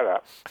picked that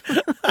up.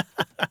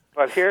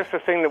 But here's the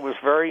thing that was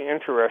very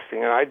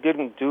interesting, and I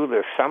didn't do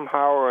this.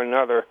 Somehow or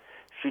another,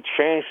 she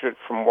changed it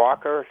from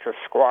Walker to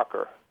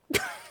Squawker.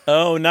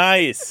 Oh,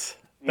 nice.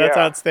 That's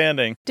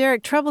outstanding.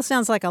 Derek, Trouble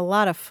sounds like a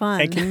lot of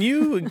fun. And can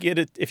you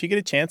if you get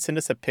a chance, send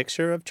us a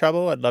picture of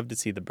Trouble? I'd love to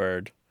see the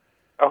bird.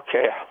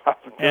 Okay, I'll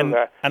do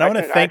that. And I want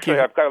to thank you.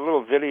 I've got a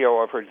little video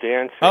of her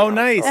dancing. Oh,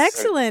 nice.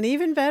 Excellent,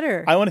 even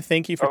better. I want to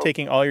thank you for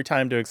taking all your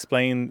time to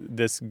explain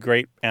this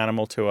great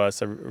animal to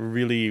us. It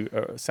really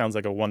sounds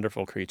like a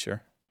wonderful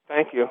creature.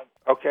 Thank you.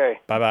 Okay.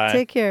 Bye-bye.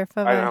 Take care.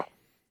 Bye-bye. Bye now.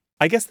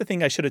 I guess the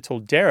thing I should have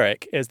told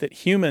Derek is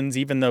that humans,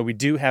 even though we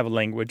do have a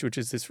language, which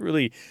is this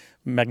really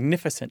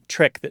magnificent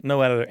trick that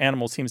no other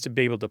animal seems to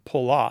be able to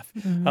pull off,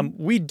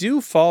 we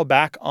do fall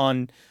back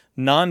on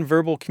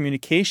nonverbal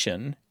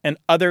communication and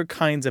other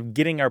kinds of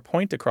getting our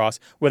point across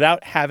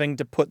without having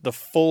to put the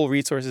full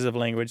resources of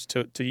language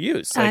to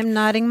use. Like, I'm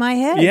nodding my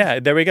head. Yeah,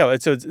 there we go.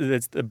 So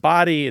it's the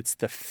body, it's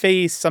the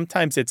face.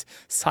 Sometimes it's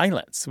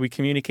silence. We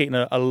communicate in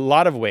a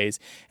lot of ways.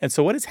 And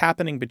so what is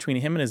happening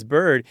between him and his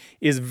bird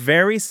is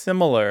very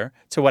similar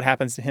to what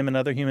happens to him and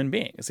other human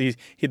beings.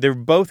 They're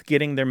both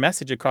getting their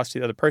message across to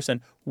the other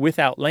person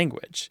without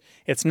language.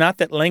 It's not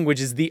that language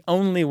is the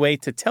only way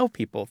to tell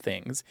people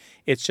things.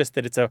 It's just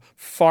that it's a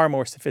far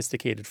more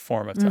sophisticated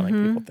form of telling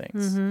people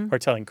things or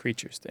telling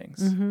creatures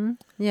things.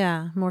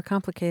 Yeah, more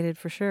complicated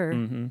for sure.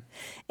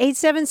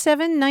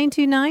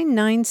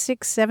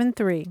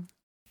 877-929-9673.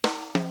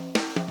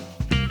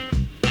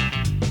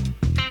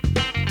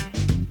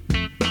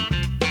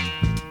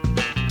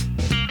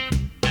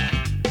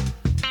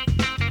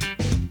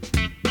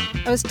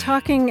 I was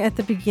talking at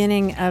the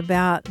beginning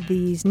about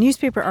these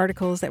newspaper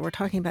articles that were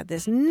talking about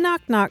this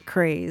knock-knock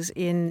craze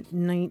in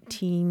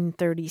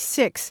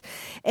 1936.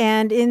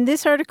 And in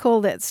this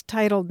article that's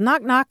titled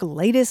Knock Knock,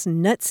 Latest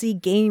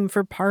Nutsy Game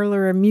for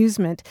Parlor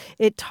Amusement,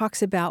 it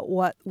talks about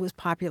what was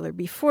popular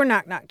before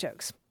knock-knock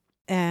jokes.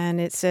 And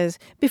it says,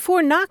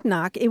 before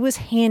knock-knock, it was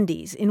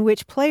handies, in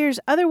which players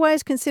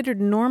otherwise considered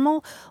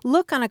normal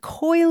look on a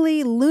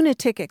coyly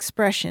lunatic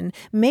expression,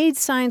 made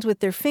signs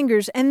with their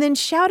fingers, and then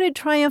shouted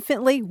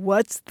triumphantly,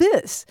 "What's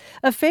this?"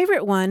 A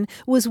favorite one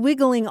was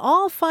wiggling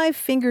all 5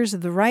 fingers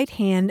of the right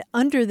hand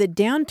under the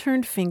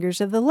downturned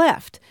fingers of the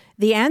left.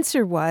 The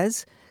answer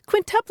was,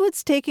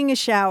 "Quintuplet's taking a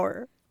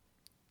shower."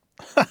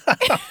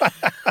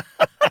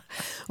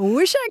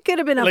 Wish I could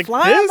have been a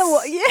fly on the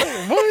wall.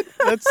 Yeah. What?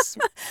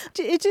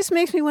 It just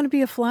makes me want to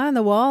be a fly on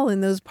the wall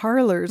in those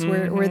parlors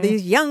where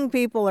these young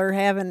people are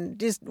having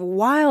just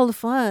wild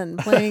fun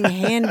playing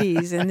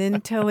handies and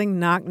then telling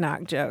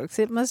knock-knock jokes.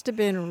 It must have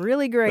been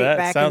really great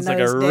back in those days. That sounds like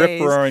a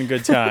rip-roaring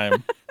good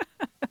time.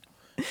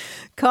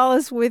 Call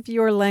us with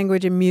your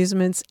language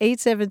amusements,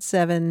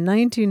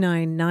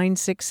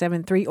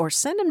 877-929-9673, or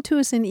send them to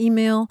us in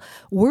email,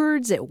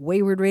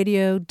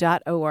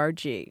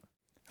 words@waywardradio.org.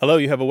 Hello,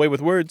 you have a way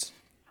with words.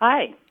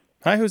 Hi,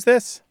 Hi, who's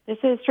this? this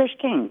is Trish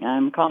King.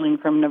 I'm calling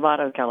from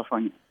Novato,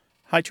 California.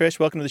 Hi, Trish.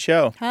 Welcome to the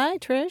show. Hi,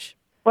 Trish.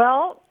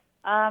 Well,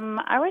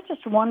 I was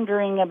just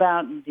wondering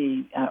about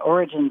the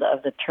origins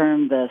of the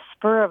term the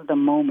spur of the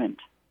moment.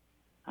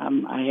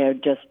 I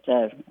had just,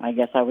 I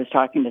guess I was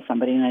talking to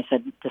somebody and I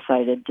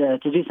decided to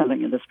do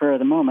something at the spur of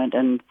the moment,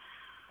 and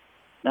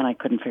then I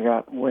couldn't figure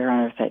out where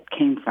on earth it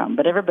came from.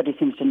 But everybody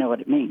seems to know what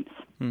it means.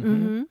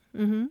 Mm-hmm.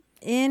 Mm-hmm.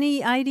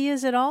 Any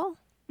ideas at all?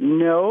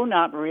 No,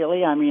 not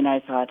really. I mean, I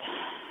thought,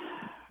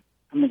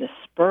 the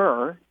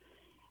spur,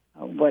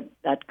 what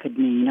that could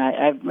mean.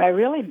 I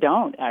really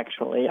don't,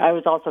 actually. I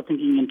was also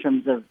thinking in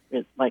terms of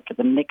it, like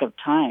the nick of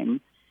time,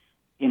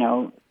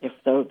 if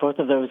both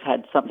of those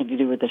had something to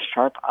do with a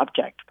sharp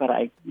object, but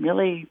I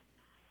really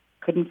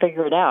couldn't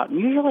figure it out. And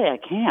usually I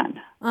can.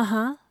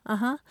 Uh-huh,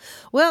 uh-huh.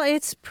 Well,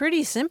 it's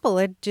pretty simple.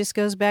 It just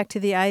goes back to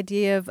the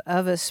idea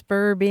of a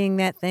spur being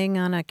that thing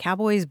on a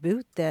cowboy's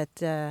boot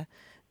that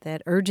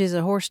urges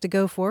a horse to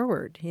go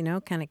forward,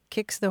 kind of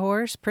kicks the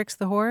horse, pricks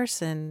the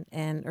horse, and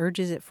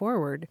urges it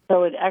forward.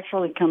 So it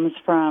actually comes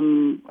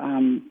from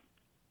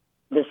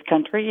this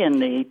country in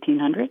the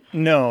 1800s?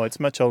 No, it's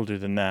much older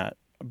than that,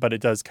 but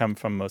it does come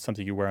from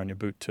something you wear on your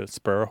boot to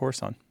spur a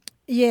horse on.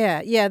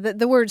 Yeah.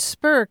 The word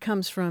spur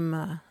comes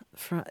from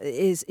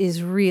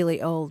is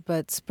really old,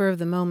 but spur of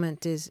the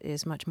moment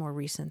is much more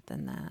recent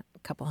than that, a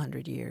couple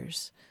hundred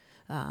years.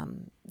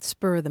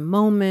 Spur of the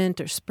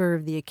moment or spur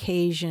of the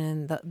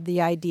occasion.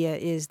 The idea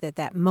is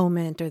that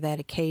moment or that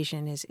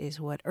occasion is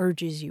what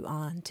urges you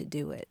on to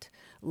do it,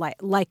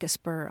 like a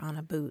spur on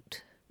a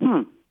boot.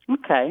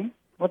 Okay.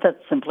 Well, that's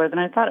simpler than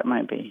I thought it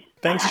might be.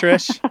 Thanks,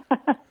 Trish.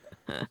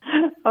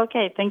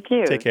 Okay, thank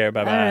you. Take care.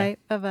 Bye-bye. All right.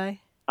 Bye-bye.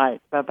 All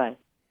right. Bye-bye.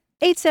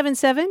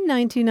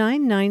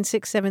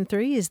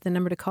 877-929-9673 is the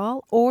number to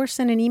call, or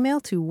send an email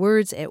to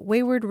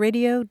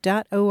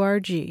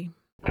words@waywardradio.org.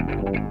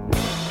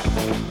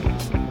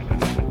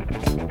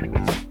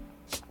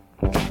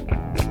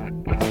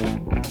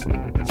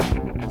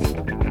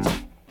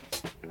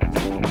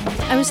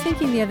 I was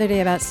thinking the other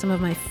day about some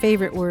of my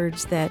favorite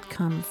words that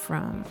come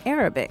from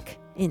Arabic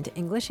into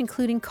English,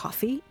 including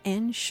coffee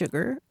and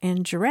sugar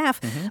and giraffe.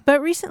 Mm-hmm.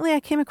 But recently I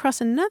came across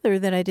another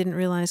that I didn't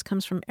realize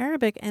comes from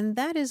Arabic, and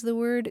that is the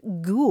word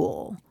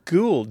ghoul.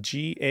 Ghoul,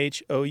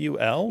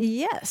 Ghoul?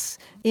 Yes.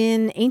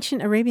 In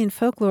ancient Arabian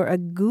folklore, a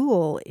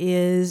ghoul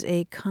is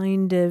a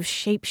kind of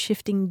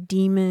shape-shifting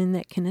demon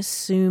that can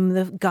assume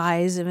the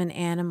guise of an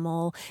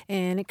animal,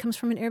 and it comes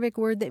from an Arabic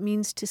word that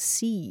means to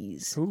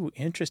seize. Ooh,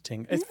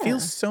 interesting. It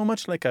feels so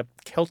much like a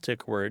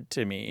Celtic word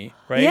to me,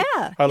 right?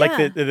 Yeah. Or like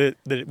that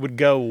it would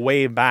go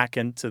way back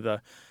into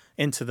the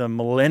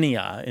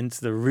millennia,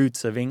 into the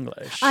roots of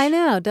English. I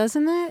know,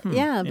 doesn't it?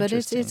 Yeah, but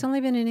it's only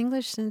been in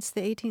English since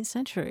the 18th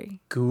century.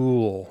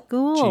 Ghoul.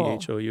 Ghoul.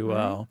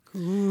 Ghoul.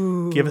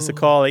 Ooh. Give us a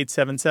call,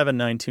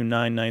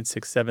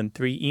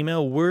 877-929-9673.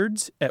 Email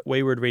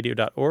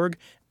words@waywardradio.org,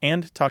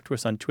 and talk to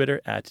us on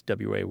Twitter at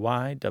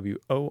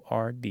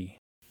WAYWORD.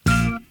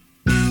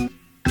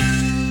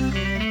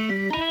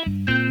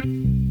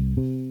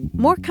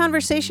 More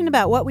conversation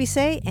about what we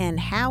say and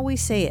how we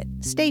say it.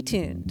 Stay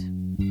tuned.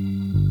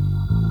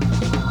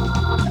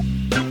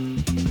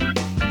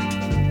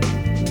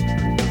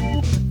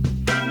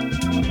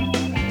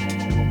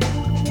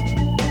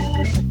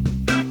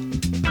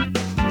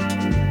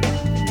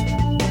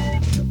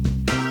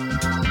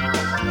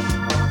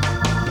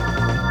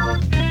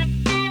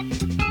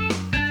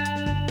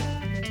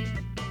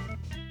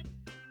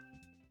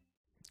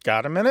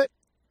 Got a minute?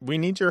 We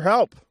need your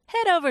help.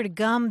 Head over to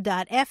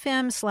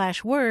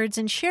gum.fm/words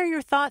and share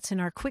your thoughts in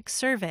our quick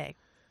survey.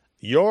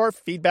 Your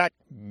feedback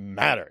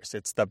matters.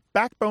 It's the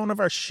backbone of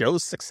our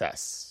show's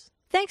success.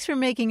 Thanks for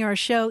making our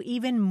show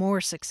even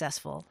more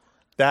successful.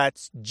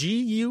 That's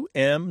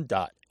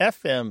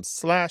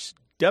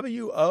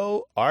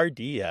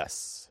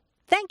gum.fm/WORDS.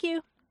 Thank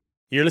you.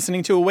 You're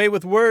listening to A Way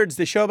with Words,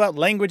 the show about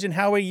language and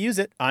how we use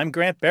it. I'm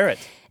Grant Barrett.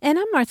 And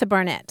I'm Martha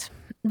Barnett.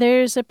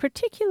 There's a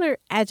particular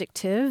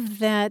adjective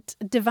that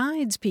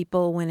divides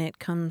people when it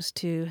comes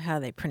to how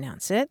they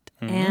pronounce it,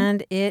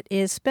 and it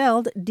is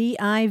spelled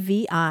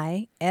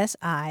Divisive.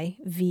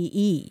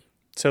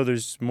 So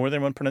there's more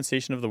than one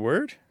pronunciation of the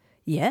word?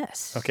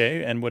 Yes.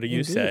 Okay, and what do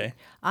you say?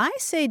 I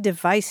say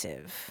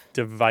divisive.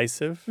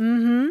 Divisive?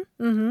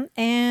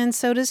 And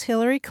so does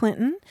Hillary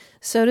Clinton.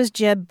 So does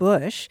Jeb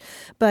Bush.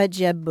 But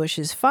Jeb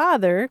Bush's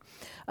father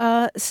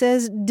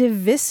says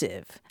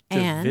divisive.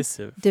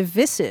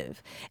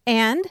 Divisive.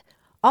 And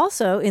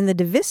also in the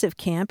divisive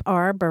camp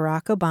are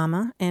Barack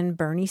Obama and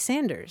Bernie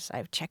Sanders.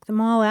 I've checked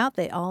them all out.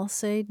 They all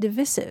say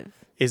divisive.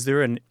 Is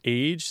there an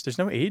age? There's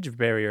no age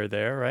barrier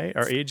there, right?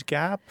 Or age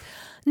gap?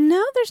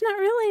 No, there's not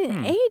really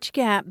an age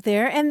gap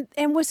there.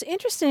 And what's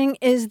interesting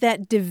is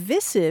that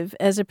divisive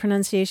as a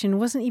pronunciation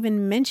wasn't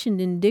even mentioned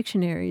in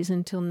dictionaries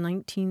until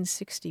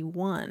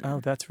 1961. Oh,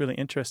 that's really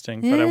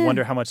interesting. But I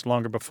wonder how much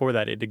longer before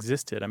that it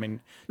existed. I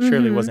mean,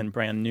 surely it wasn't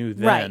brand new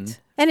then. Right.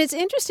 And it's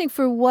interesting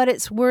for what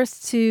it's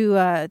worth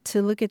to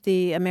look at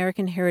the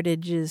American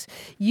Heritage's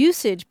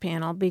usage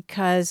panel,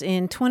 because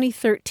in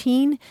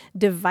 2013,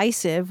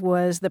 divisive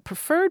was the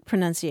preferred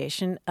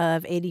pronunciation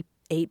of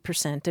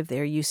 88% of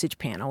their usage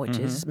panel, which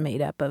is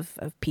made up of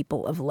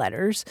people of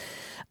letters.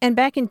 And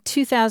back in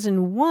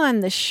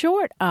 2001, the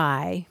short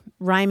I,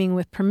 rhyming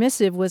with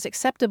permissive, was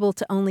acceptable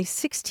to only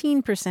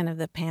 16% of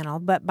the panel,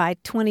 but by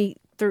 2013,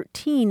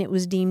 it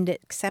was deemed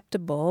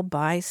acceptable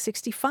by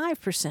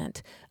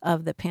 65%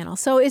 of the panel.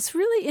 So it's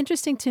really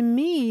interesting to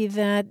me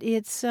that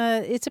it's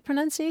a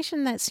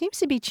pronunciation that seems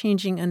to be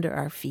changing under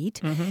our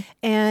feet,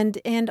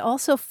 and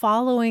also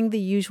following the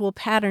usual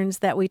patterns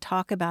that we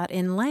talk about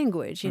in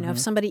language. You know, if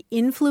somebody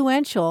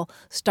influential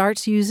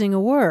starts using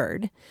a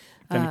word,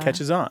 then it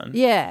catches on.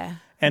 Yeah.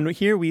 And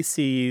here we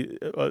see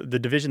the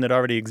division that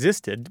already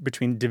existed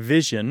between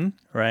division,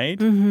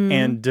 right,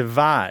 and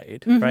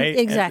divide, right?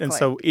 Exactly. And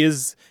so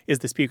is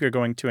the speaker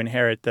going to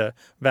inherit the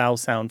vowel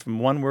sound from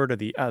one word or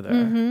the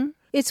other?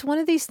 It's one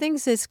of these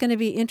things that's going to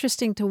be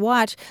interesting to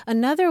watch.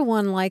 Another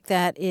one like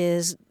that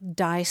is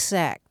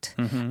dissect.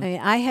 I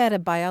mean, I had a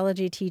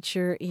biology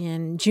teacher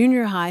in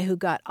junior high who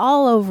got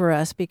all over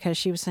us because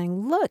she was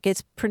saying, look,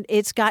 it's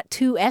got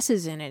two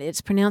S's in it.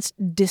 It's pronounced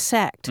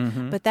dissect.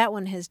 But that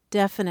one has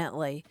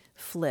definitely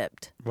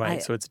flipped.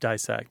 Right, so it's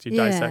dissect. You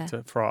dissect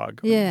a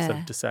frog instead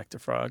of dissect a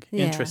frog.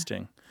 Yeah.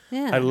 Interesting.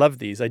 Yeah. I love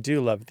these. I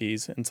do love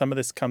these. And some of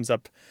this comes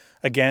up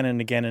again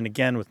and again and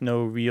again with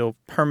no real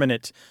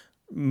permanent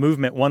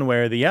movement one way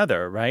or the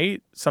other,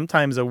 right?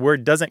 Sometimes a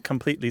word doesn't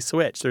completely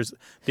switch. There's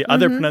the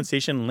other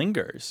pronunciation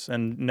lingers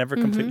and never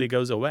completely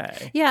goes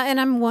away. Yeah,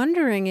 and I'm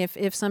wondering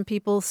if some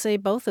people say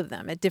both of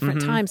them at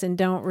different times and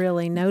don't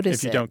really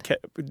notice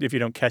if you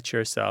don't catch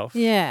yourself.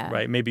 Yeah.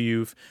 Right? Maybe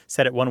you've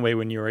said it one way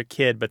when you were a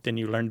kid, but then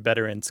you learned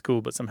better in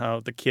school, but somehow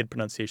the kid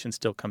pronunciation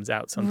still comes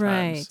out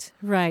sometimes.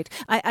 Right.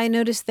 I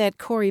noticed that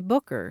Cory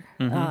Booker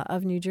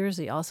of New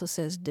Jersey also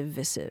says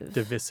divisive.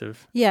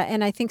 Divisive. Yeah,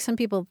 and I think some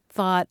people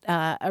thought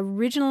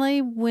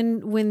originally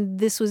when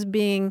this was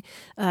being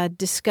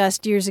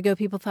discussed years ago,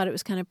 people thought it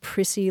was kind of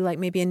prissy, like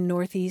maybe a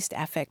Northeast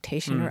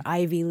affectation or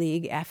Ivy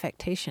League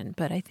affectation.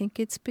 But I think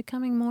it's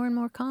becoming more and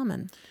more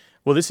common.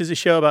 Well, this is a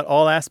show about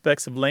all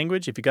aspects of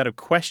language. If you got a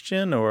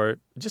question or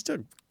just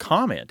a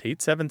comment,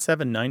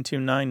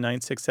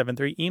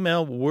 877-929-9673.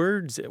 Email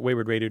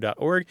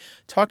words@waywardradio.org.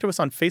 Talk to us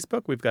on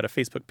Facebook. We've got a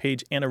Facebook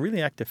page and a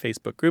really active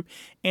Facebook group.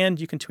 And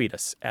you can tweet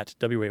us at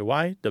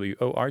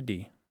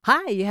WAYWORD.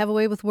 Hi, you have a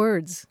way with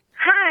words.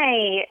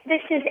 Hi,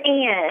 this is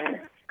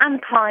Ann. I'm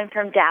calling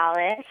from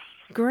Dallas.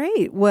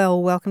 Great.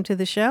 Well, welcome to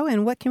the show.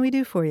 And what can we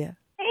do for you?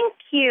 Thank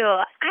you.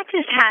 I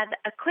just had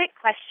a quick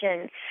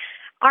question.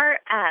 Our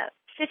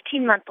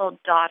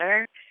 15-month-old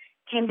daughter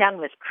came down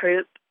with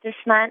croup this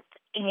month,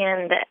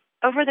 and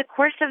over the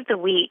course of the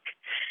week,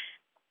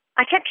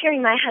 I kept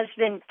hearing my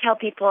husband tell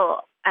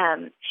people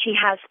she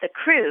has the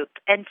croup,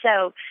 and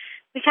so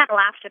we kind of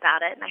laughed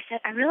about it, and I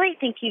said, I really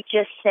think you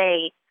just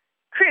say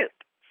croup,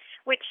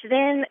 which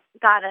then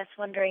got us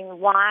wondering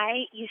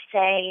why you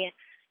say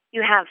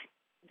you have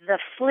the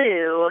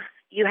flu,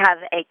 you have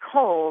a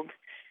cold,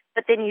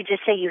 but then you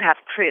just say you have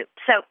croup.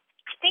 So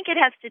I think it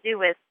has to do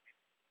with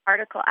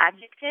article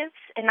adjectives,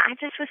 and I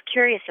just was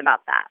curious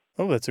about that.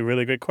 Oh, that's a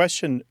really good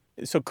question.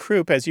 So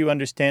croup, as you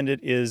understand it,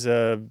 is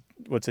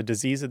what's a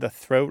disease of the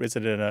throat? Is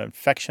it an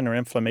infection or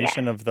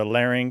inflammation of the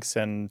larynx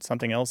and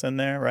something else in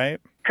there, right?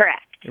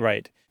 Correct.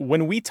 Right.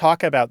 When we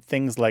talk about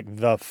things like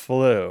the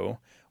flu,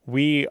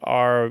 we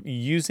are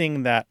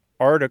using that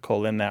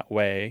article in that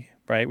way,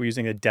 right? We're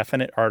using a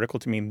definite article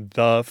to mean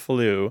the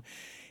flu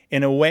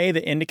in a way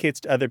that indicates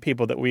to other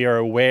people that we are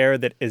aware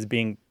that is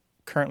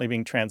currently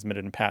being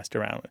transmitted and passed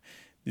around.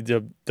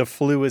 The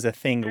flu is a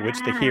thing which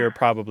the hearer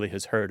probably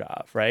has heard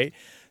of, right?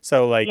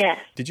 So,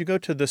 Did you go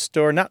to the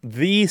store? Not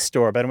the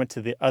store, but I went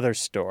to the other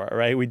store,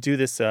 right? We do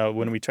this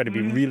when we try to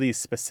be really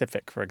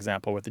specific, for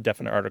example, with a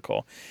definite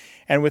article.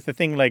 And with the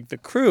thing like the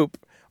croup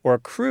or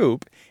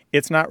croup,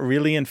 it's not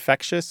really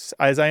infectious,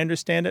 as I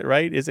understand it,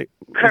 right? Is it?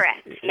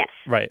 Correct, yes.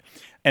 Right.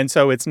 And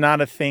so it's not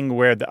a thing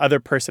where the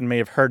other person may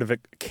have heard of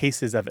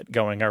cases of it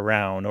going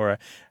around or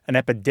an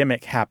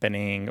epidemic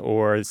happening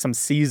or some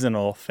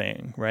seasonal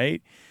thing,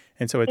 right?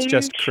 And so it's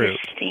just croup.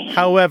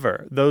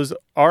 However, those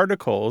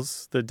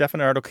articles, the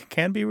definite article,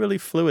 can be really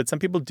fluid. Some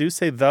people do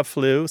say the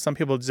flu. Some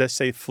people just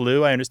say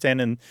flu. I understand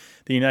in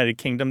the United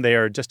Kingdom, they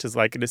are just as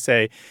likely to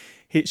say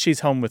she's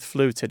home with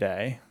flu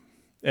today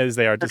as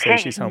they are to say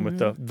she's home with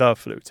the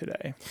flu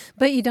today.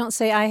 But you don't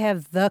say I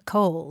have the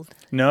cold.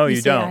 No,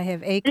 you don't. I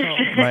have a cold.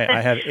 Right,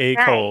 I have a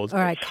cold. Or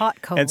I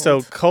caught cold. And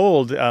so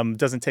cold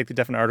doesn't take the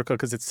definite article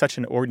because it's such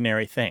an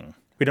ordinary thing.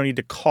 We don't need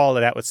to call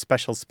it out with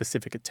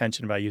specific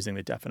attention by using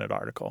the definite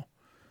article.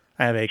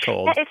 I have a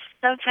cold. That is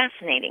so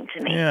fascinating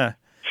to me. Yeah.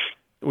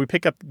 we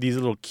pick up these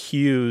little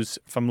cues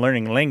from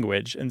learning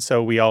language. And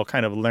so we all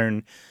kind of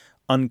learn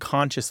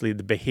unconsciously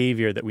the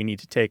behavior that we need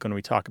to take when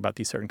we talk about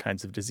these certain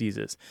kinds of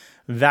diseases.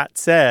 That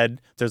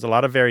said, there's a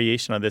lot of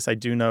variation on this. I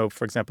do know,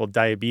 for example,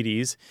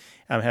 diabetes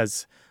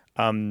has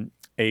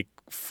a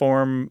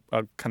form,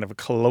 a kind of a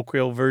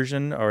colloquial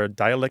version or a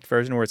dialect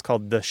version where it's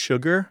called the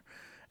sugar,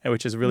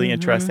 which is really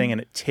interesting.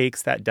 And it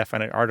takes that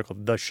definite article,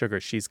 the sugar.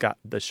 She's got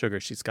the sugar.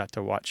 She's got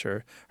to watch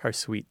her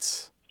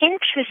sweets.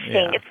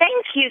 Interesting. Yeah.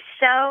 Thank you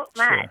so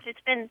much. Sure.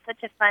 It's been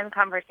such a fun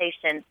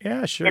conversation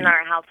Yeah, sure. in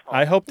our household.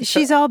 I hope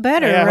She's all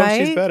better, I right?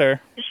 hope she's better.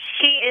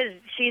 She is.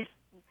 She's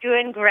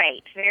doing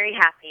great. Very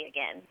happy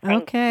again.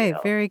 Thank Okay, you.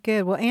 very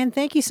good. Well, Anne,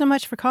 thank you so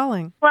much for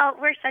calling. Well,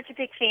 we're such a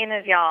big fan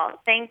of y'all.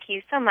 Thank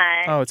you so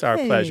much. Oh, it's our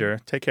Hey. pleasure.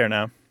 Take care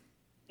now.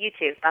 You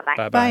too. Bye-bye.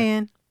 Bye-bye. Bye,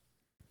 Anne.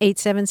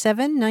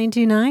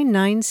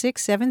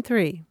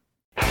 877-929-9673.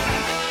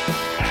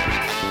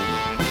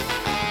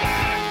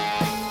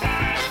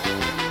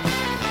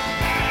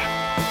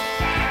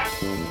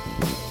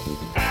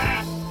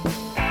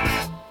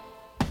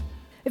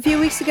 A few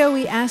weeks ago,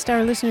 we asked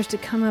our listeners to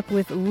come up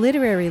with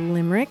literary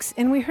limericks,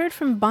 and we heard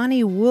from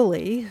Bonnie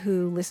Woolley,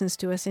 who listens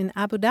to us in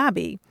Abu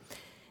Dhabi.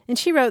 And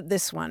she wrote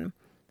this one.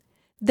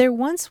 There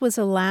once was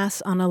a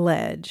lass on a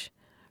ledge.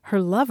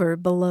 Her lover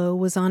below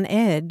was on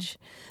edge.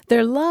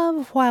 Their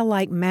love, while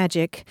like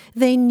magic,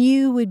 they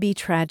knew would be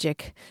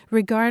tragic.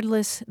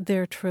 Regardless,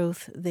 their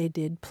troth they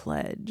did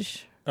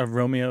pledge. Of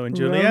Romeo and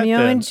Juliet. Romeo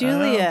then. and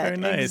Juliet. Oh, very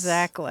nice.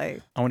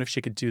 Exactly. I wonder if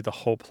she could do the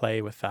whole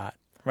play with that,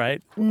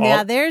 right?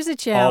 Now, there's a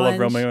challenge. All of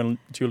Romeo and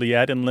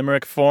Juliet in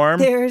limerick form.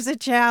 There's a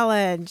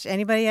challenge.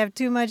 Anybody have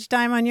too much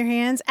time on your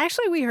hands?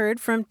 Actually, we heard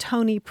from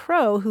Tony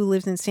Pro, who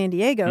lives in San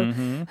Diego,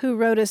 who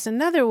wrote us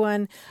another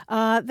one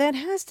that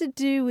has to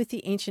do with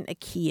the ancient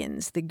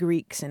Achaeans, the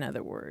Greeks, in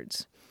other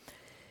words.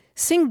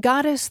 Sing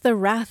goddess the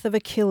wrath of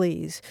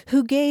Achilles,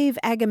 who gave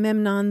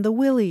Agamemnon the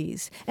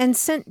willies, and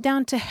sent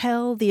down to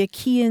hell the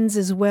Achaeans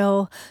as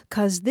well,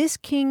 'cause this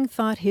king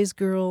thought his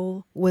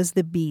girl was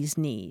the bee's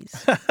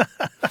knees.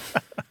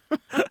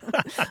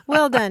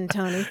 Well done,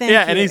 Tony. Thank you.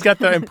 Yeah, and he's got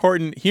the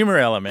important humor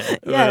element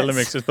that Yes.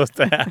 limericks are supposed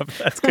to have.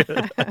 That's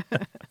good.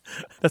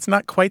 That's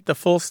not quite the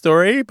full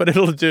story, but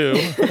it'll do.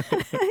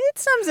 It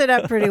sums it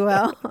up pretty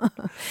well.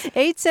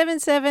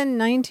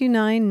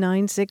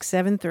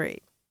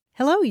 877-929-9673.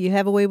 Hello, you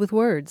have a way with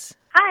words.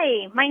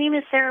 Hi, my name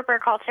is Sarah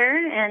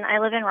Burkhalter, and I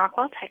live in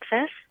Rockwell,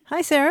 Texas.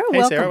 Hi, Sarah. Hey,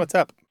 Welcome. Sarah, what's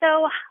up?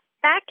 So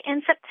back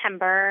in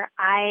September,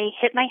 I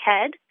hit my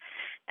head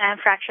and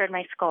fractured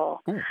my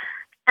skull.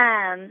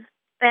 And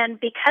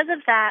because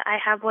of that, I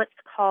have what's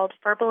called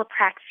verbal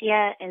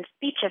apraxia and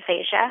speech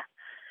aphasia,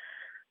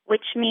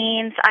 which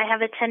means I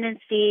have a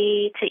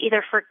tendency to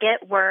either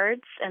forget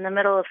words in the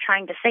middle of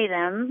trying to say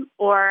them,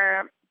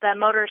 or the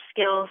motor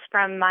skills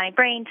from my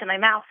brain to my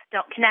mouth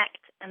don't connect,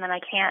 and then I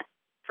can't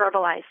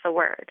verbalize the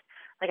word.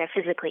 Like I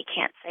physically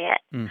can't say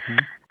it.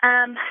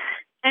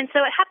 And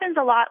so it happens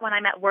a lot when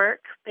I'm at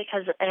work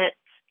because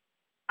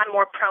I'm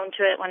more prone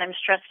to it when I'm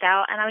stressed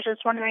out. And I was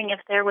just wondering if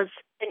there was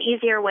an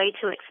easier way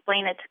to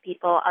explain it to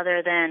people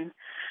other than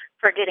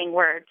forgetting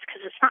words,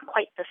 because it's not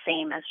quite the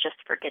same as just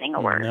forgetting a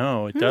word.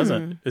 No, it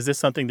doesn't. Is this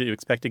something that you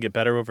expect to get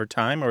better over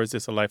time, or is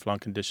this a lifelong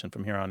condition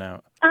from here on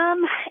out?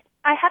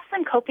 I have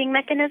some coping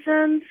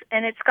mechanisms,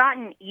 and it's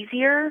gotten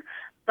easier,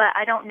 but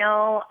I don't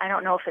know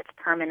if it's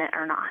permanent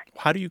or not.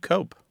 How do you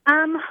cope?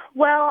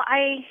 Well,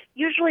 I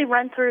usually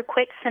run through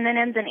quick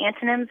synonyms and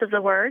antonyms of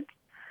the words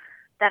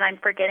that I'm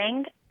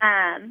forgetting,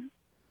 and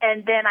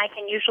then I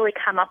can usually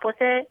come up with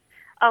it.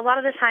 A lot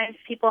of the times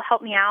people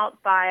help me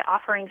out by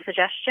offering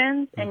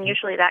suggestions, and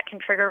usually that can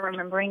trigger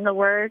remembering the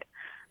word.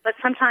 But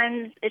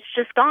sometimes it's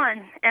just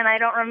gone, and I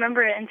don't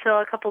remember it until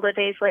a couple of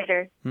days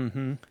later.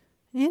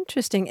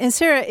 Interesting. And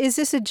Sarah, is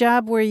this a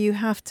job where you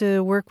have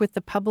to work with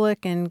the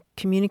public and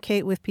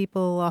communicate with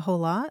people a whole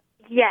lot?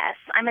 Yes,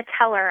 I'm a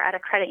teller at a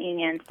credit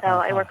union, so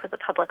I work with the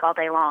public all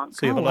day long.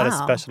 So you have a lot of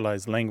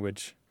specialized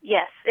language.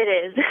 Yes, it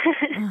is.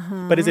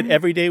 But is it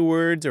everyday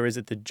words, or is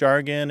it the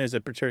jargon? Is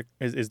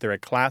there a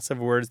class of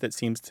words that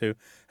seems to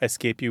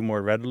escape you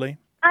more readily?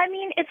 I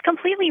mean, it's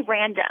completely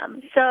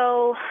random.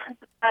 So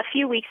a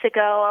few weeks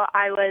ago,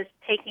 I was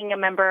taking a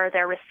member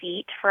their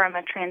receipt from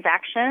a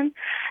transaction,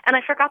 and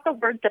I forgot the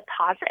word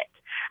deposit.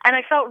 And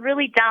I felt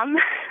really dumb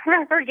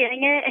for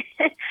forgetting it.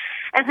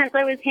 And as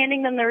I was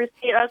handing them the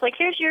receipt, I was like,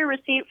 here's your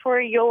receipt for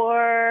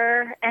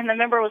your... And the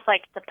member was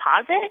like,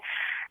 deposit?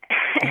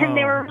 And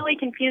they were really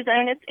confused.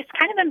 And it's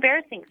kind of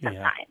embarrassing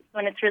sometimes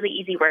when it's really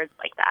easy words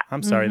like that.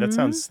 I'm sorry. That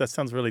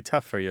sounds really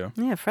tough for you.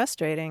 Yeah,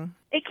 frustrating.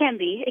 It can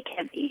be. It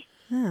can be.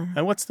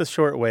 And what's the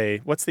short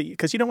way?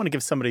 Because you don't want to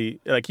give somebody,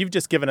 like, you've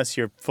just given us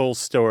your full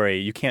story.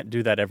 You can't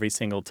do that every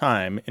single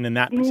time. And in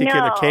that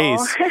particular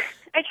case...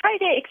 I try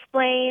to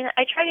explain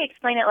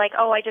it like,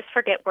 oh, I just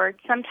forget words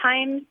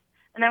sometimes.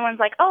 And everyone's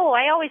like, oh,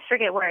 I always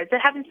forget words. It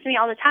happens to me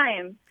all the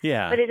time.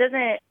 Yeah. But it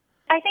doesn't,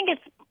 I think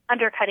it's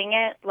undercutting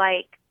it.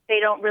 Like, they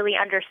don't really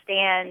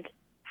understand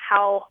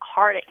how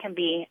hard it can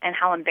be and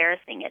how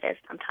embarrassing it is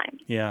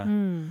sometimes. Yeah.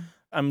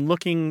 I'm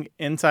looking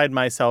inside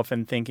myself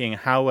and thinking,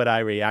 how would I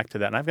react to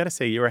that? And I've got to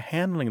say, you are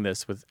handling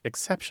this with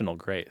exceptional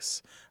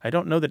grace. I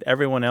don't know that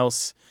everyone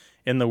else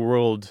in the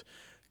world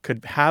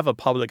could have a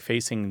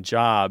public-facing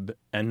job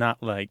and not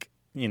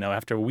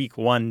after week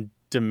one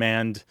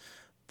demand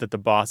that the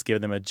boss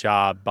give them a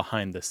job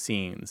behind the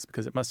scenes,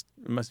 because it must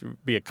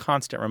be a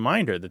constant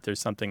reminder that there's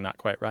something not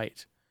quite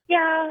right.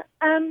 Yeah,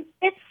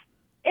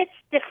 it's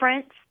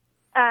different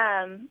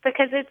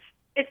because it's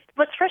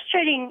what's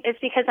frustrating is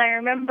because I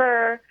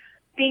remember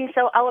being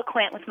so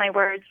eloquent with my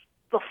words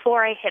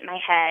before I hit my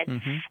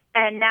head,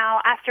 and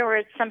now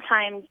afterwards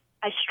sometimes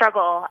I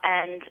struggle,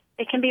 and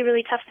it can be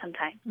really tough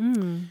sometimes.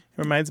 It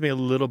reminds me a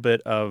little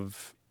bit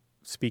of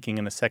speaking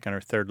in a second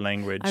or third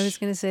language. I was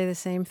going to say the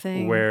same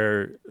thing.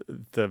 Where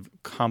the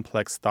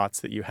complex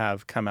thoughts that you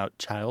have come out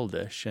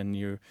childish, and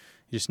you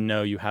just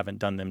know you haven't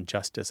done them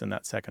justice in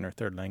that second or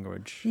third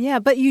language. Yeah,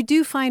 but you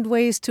do find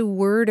ways to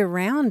word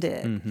around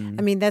it. Mm-hmm.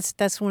 I mean,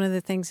 that's one of the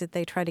things that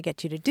they try to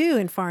get you to do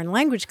in foreign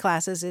language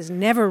classes is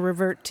never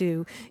revert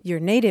to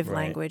your native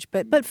language,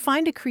 but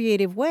find a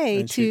creative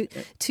way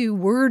to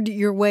word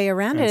your way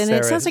around it. And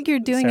it sounds like you're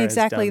doing Sarah's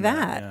exactly done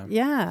that.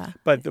 Yeah.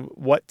 But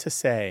what to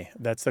say,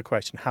 that's the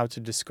question, how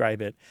to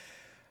describe it.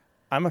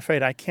 I'm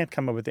afraid I can't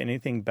come up with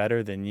anything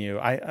better than you.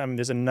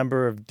 There's a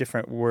number of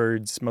different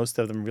words, most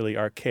of them really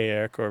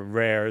archaic or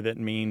rare, that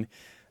mean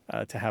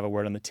to have a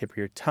word on the tip of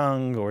your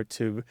tongue or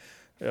to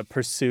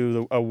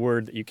pursue a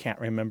word that you can't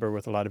remember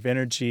with a lot of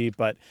energy,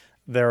 but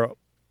they're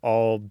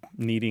all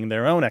needing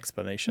their own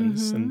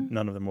explanations, and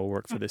none of them will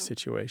work for this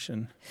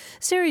situation.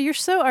 Sarah, you're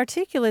so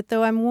articulate,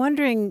 though. I'm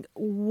wondering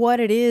what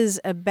it is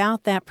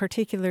about that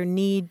particular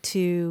need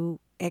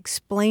to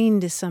explain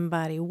to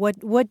somebody.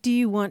 What do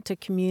you want to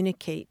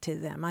communicate to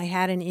them? I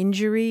had an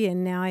injury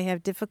and now I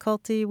have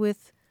difficulty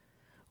with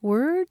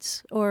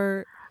words,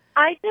 or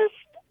I just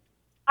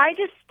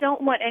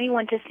don't want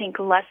anyone to think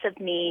less of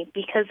me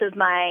because of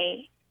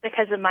my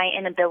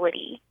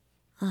inability.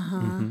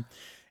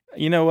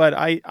 You know what?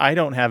 I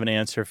don't have an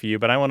answer for you,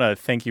 but I want to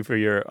thank you for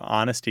your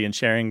honesty in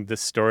sharing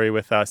this story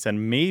with us.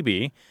 And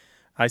maybe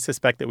I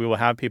suspect that we will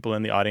have people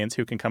in the audience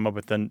who can come up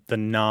with the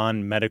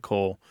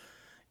non-medical,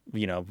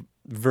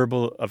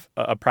 verbal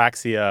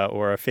apraxia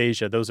or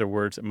aphasia. Those are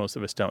words that most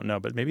of us don't know.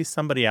 But maybe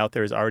somebody out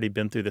there has already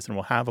been through this and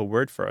will have a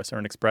word for us or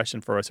an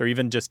expression for us or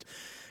even just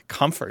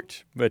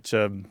comfort. But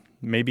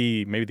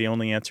maybe the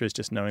only answer is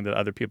just knowing that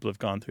other people have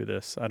gone through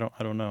this. I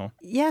don't know.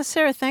 Yeah,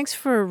 Sarah, thanks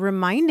for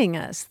reminding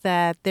us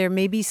that there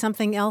may be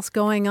something else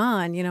going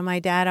on. My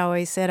dad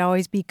always said,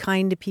 always be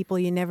kind to people.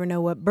 You never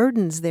know what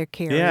burdens they're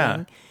carrying.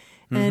 Yeah.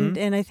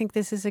 And I think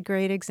this is a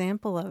great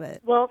example of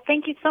it. Well,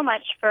 thank you so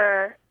much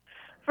for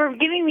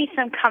giving me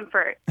some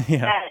comfort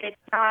that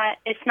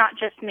it's not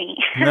just me.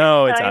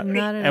 No, so it's not.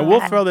 And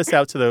we'll throw this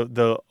out to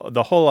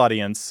the whole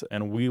audience,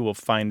 and we will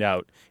find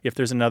out if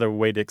there's another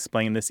way to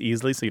explain this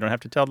easily so you don't have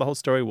to tell the whole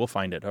story. We'll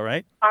find it, all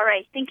right? All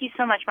right. Thank you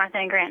so much, Martha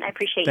and Grant. I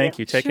appreciate Thank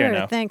you. Take care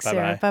now. Thanks, Bye-bye.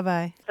 Sarah.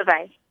 Bye-bye.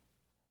 Bye-bye.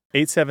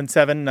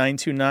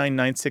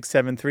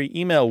 877-929-9673.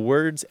 Email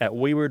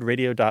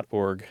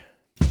words@waywardradio.org.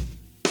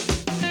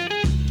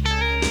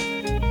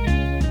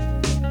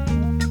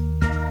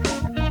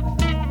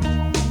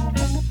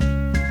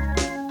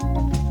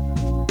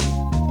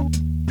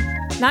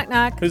 Knock,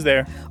 knock. Who's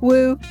there?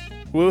 Woo.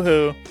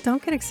 Woohoo.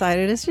 Don't get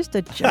excited. It's just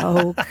a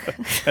joke.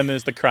 And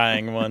there's the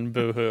crying one.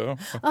 Boo-hoo.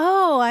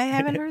 Oh, I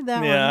haven't heard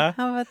that Yeah. one.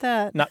 How about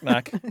that? Knock,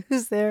 knock.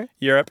 Who's there?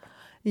 Europe.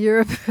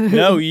 Europe.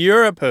 No,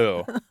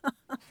 Europe-hoo.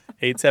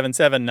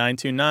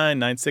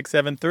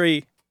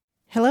 877-929-9673.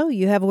 Hello,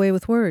 you have a way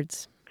with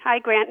words. Hi,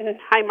 Grant, and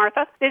hi,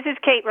 Martha. This is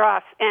Kate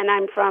Ross, and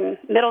I'm from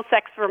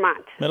Middlesex,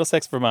 Vermont.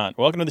 Middlesex, Vermont.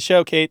 Welcome to the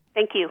show, Kate.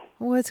 Thank you.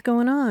 What's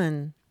going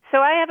on? So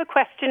I have a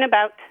question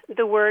about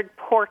the word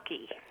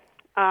porky.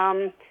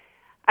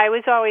 I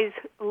was always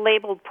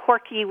labeled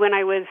porky when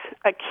I was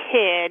a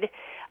kid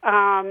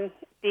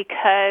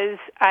because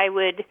I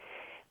would,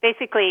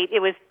 basically,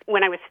 it was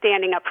when I was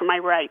standing up for my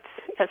rights,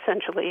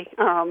 essentially.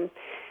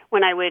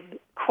 When I would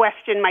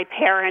question my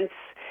parents'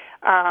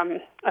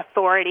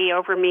 authority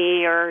over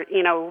me, or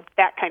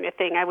that kind of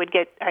thing, I would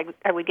get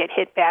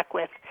hit back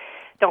with,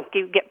 "Don't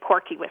you get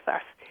porky with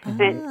us."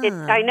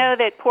 And I know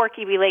that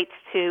porky relates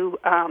to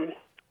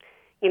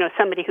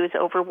somebody who's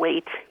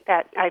overweight.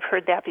 That I've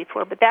heard that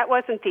before, but that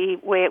wasn't the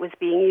way it was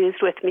being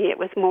used with me. It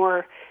was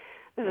more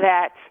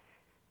that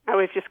I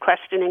was just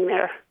questioning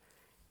their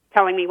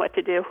telling me what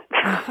to do.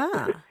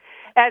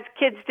 As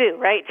kids do,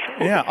 right?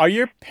 Yeah. Are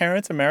your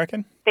parents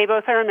American? They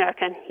both are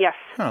American, yes.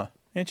 Huh.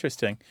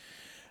 Interesting.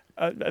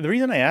 The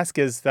reason I ask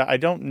is that I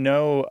don't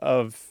know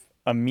of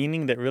a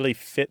meaning that really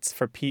fits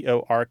for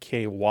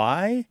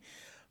P-O-R-K-Y,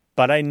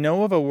 but I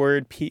know of a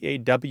word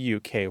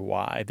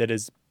P-A-W-K-Y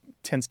that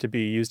tends to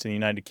be used in the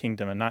United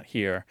Kingdom and not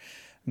here,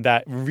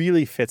 that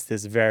really fits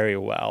this very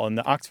well. And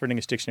the Oxford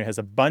English Dictionary has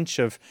a bunch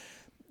of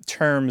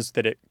terms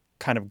that it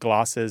kind of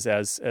glosses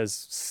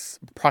as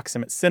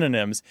proximate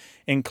synonyms,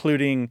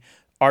 including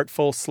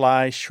artful,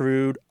 sly,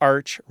 shrewd,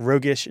 arch,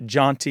 roguish,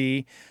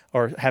 jaunty,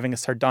 or having a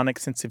sardonic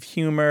sense of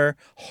humor,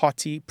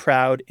 haughty,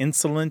 proud,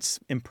 insolent,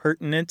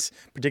 impertinent,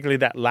 particularly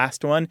that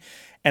last one.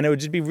 And it would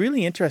just be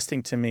really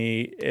interesting to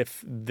me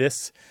if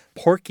this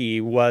porky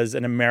was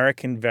an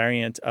American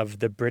variant of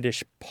the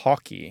British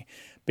Pocky,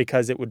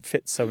 because it would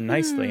fit so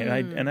nicely.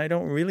 And I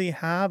don't really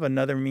have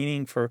another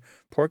meaning for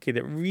porky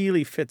that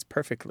really fits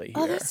perfectly here.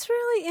 Oh, that's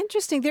really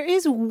interesting. There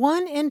is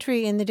one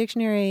entry in the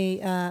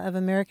Dictionary of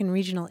American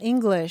Regional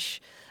English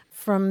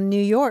from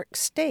New York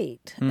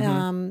State.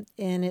 And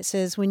it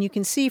says, when you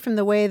can see from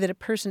the way that a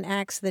person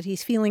acts that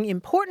he's feeling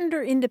important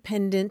or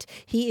independent,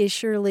 he is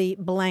surely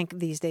blank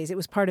these days. It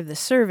was part of the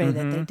survey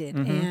that they did.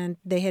 And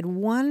they had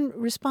one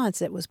response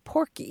that was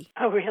porky.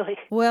 Oh, really?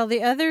 Well,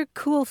 the other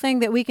cool thing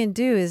that we can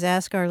do is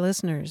ask our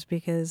listeners,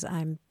 because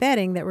I'm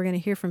betting that we're going to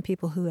hear from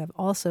people who have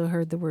also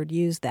heard the word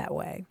used that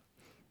way.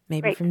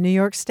 Maybe from New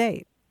York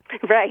State.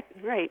 Right.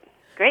 Great.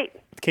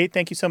 Kate,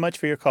 thank you so much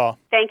for your call.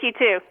 Thank you,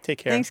 too. Take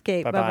care. Thanks,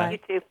 Kate. Bye-bye.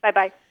 You too.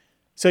 Bye-bye.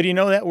 So do you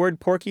know that word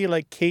porky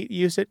like Kate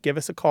used it? Give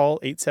us a call,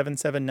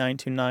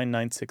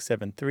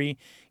 877-929-9673.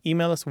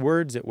 Email us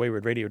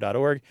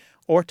words@waywardradio.org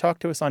or talk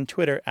to us on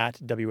Twitter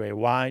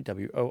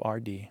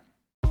 @WAYWORD.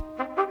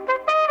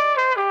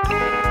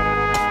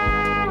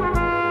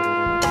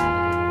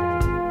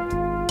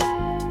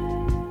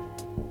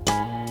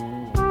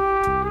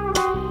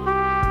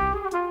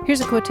 Here's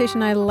a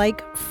quotation I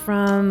like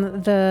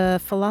from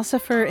the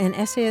philosopher and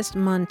essayist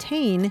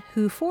Montaigne,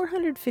 who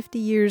 450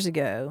 years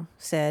ago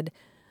said,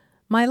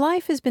 "My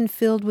life has been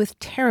filled with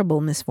terrible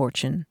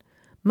misfortune,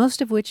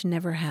 most of which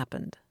never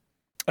happened."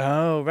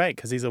 Oh, right,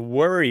 because he's a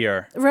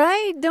worrier.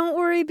 Right? Don't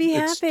worry, be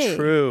happy. It's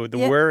true. The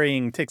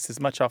worrying takes as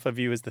much off of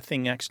you as the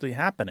thing actually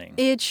happening.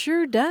 It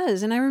sure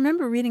does. And I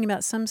remember reading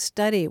about some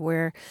study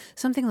where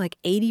something like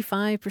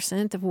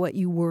 85% of what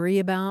you worry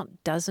about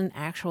doesn't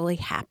actually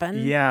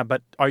happen. Yeah,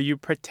 but are you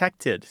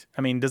protected?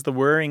 I mean, does the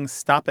worrying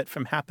stop it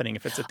from happening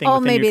if it's a thing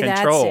within maybe your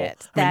control?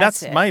 That's it. I mean,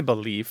 that's my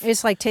belief.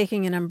 It's like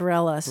taking an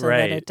umbrella so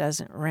that it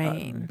doesn't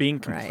rain. Being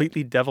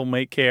completely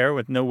devil-may-care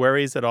with no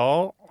worries at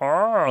all. Oh,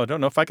 I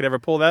don't know if I could ever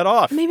pull that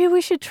off. Maybe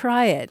we should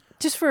try it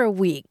just for a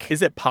week.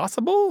 Is it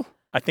possible?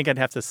 I think I'd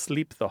have to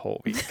sleep the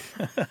whole week.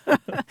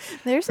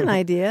 There's an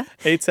idea.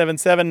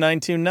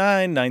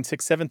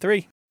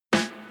 877-929-9673.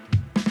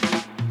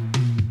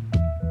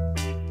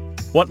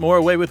 Want more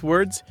Away with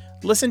Words?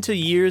 Listen to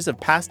years of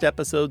past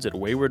episodes at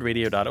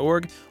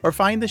waywardradio.org or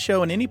find the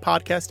show in any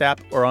podcast app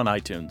or on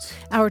iTunes.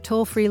 Our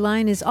toll-free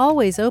line is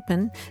always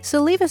open,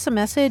 so leave us a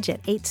message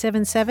at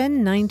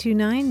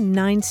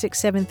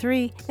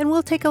 877-929-9673 and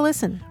we'll take a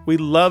listen. We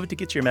love to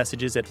get your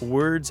messages at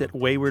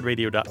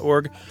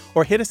words@waywardradio.org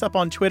or hit us up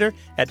on Twitter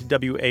at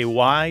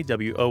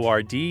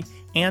WAYWORD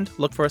and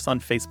look for us on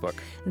Facebook.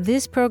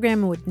 This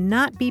program would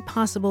not be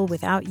possible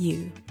without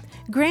you.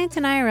 Grant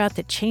and I are out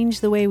to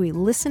change the way we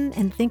listen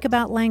and think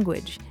about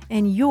language,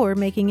 and you're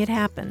making it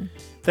happen.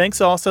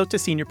 Thanks also to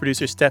senior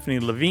producer Stephanie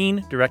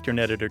Levine, director and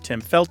editor Tim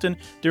Felton,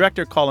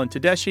 director Colin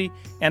Tedeschi,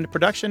 and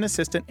production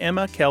assistant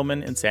Emma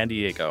Kelman in San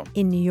Diego.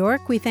 In New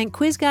York, we thank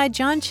quiz guy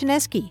John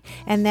Chinesky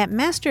and that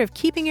master of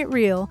keeping it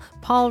real,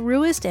 Paul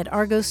Ruist at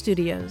Argo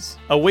Studios.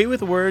 Away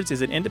with Words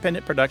is an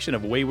independent production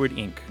of Wayward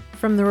Inc.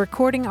 From the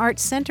Recording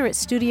Arts Center at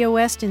Studio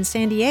West in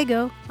San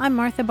Diego, I'm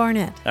Martha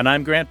Barnett. And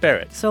I'm Grant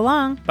Barrett. So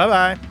long.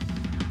 Bye-bye.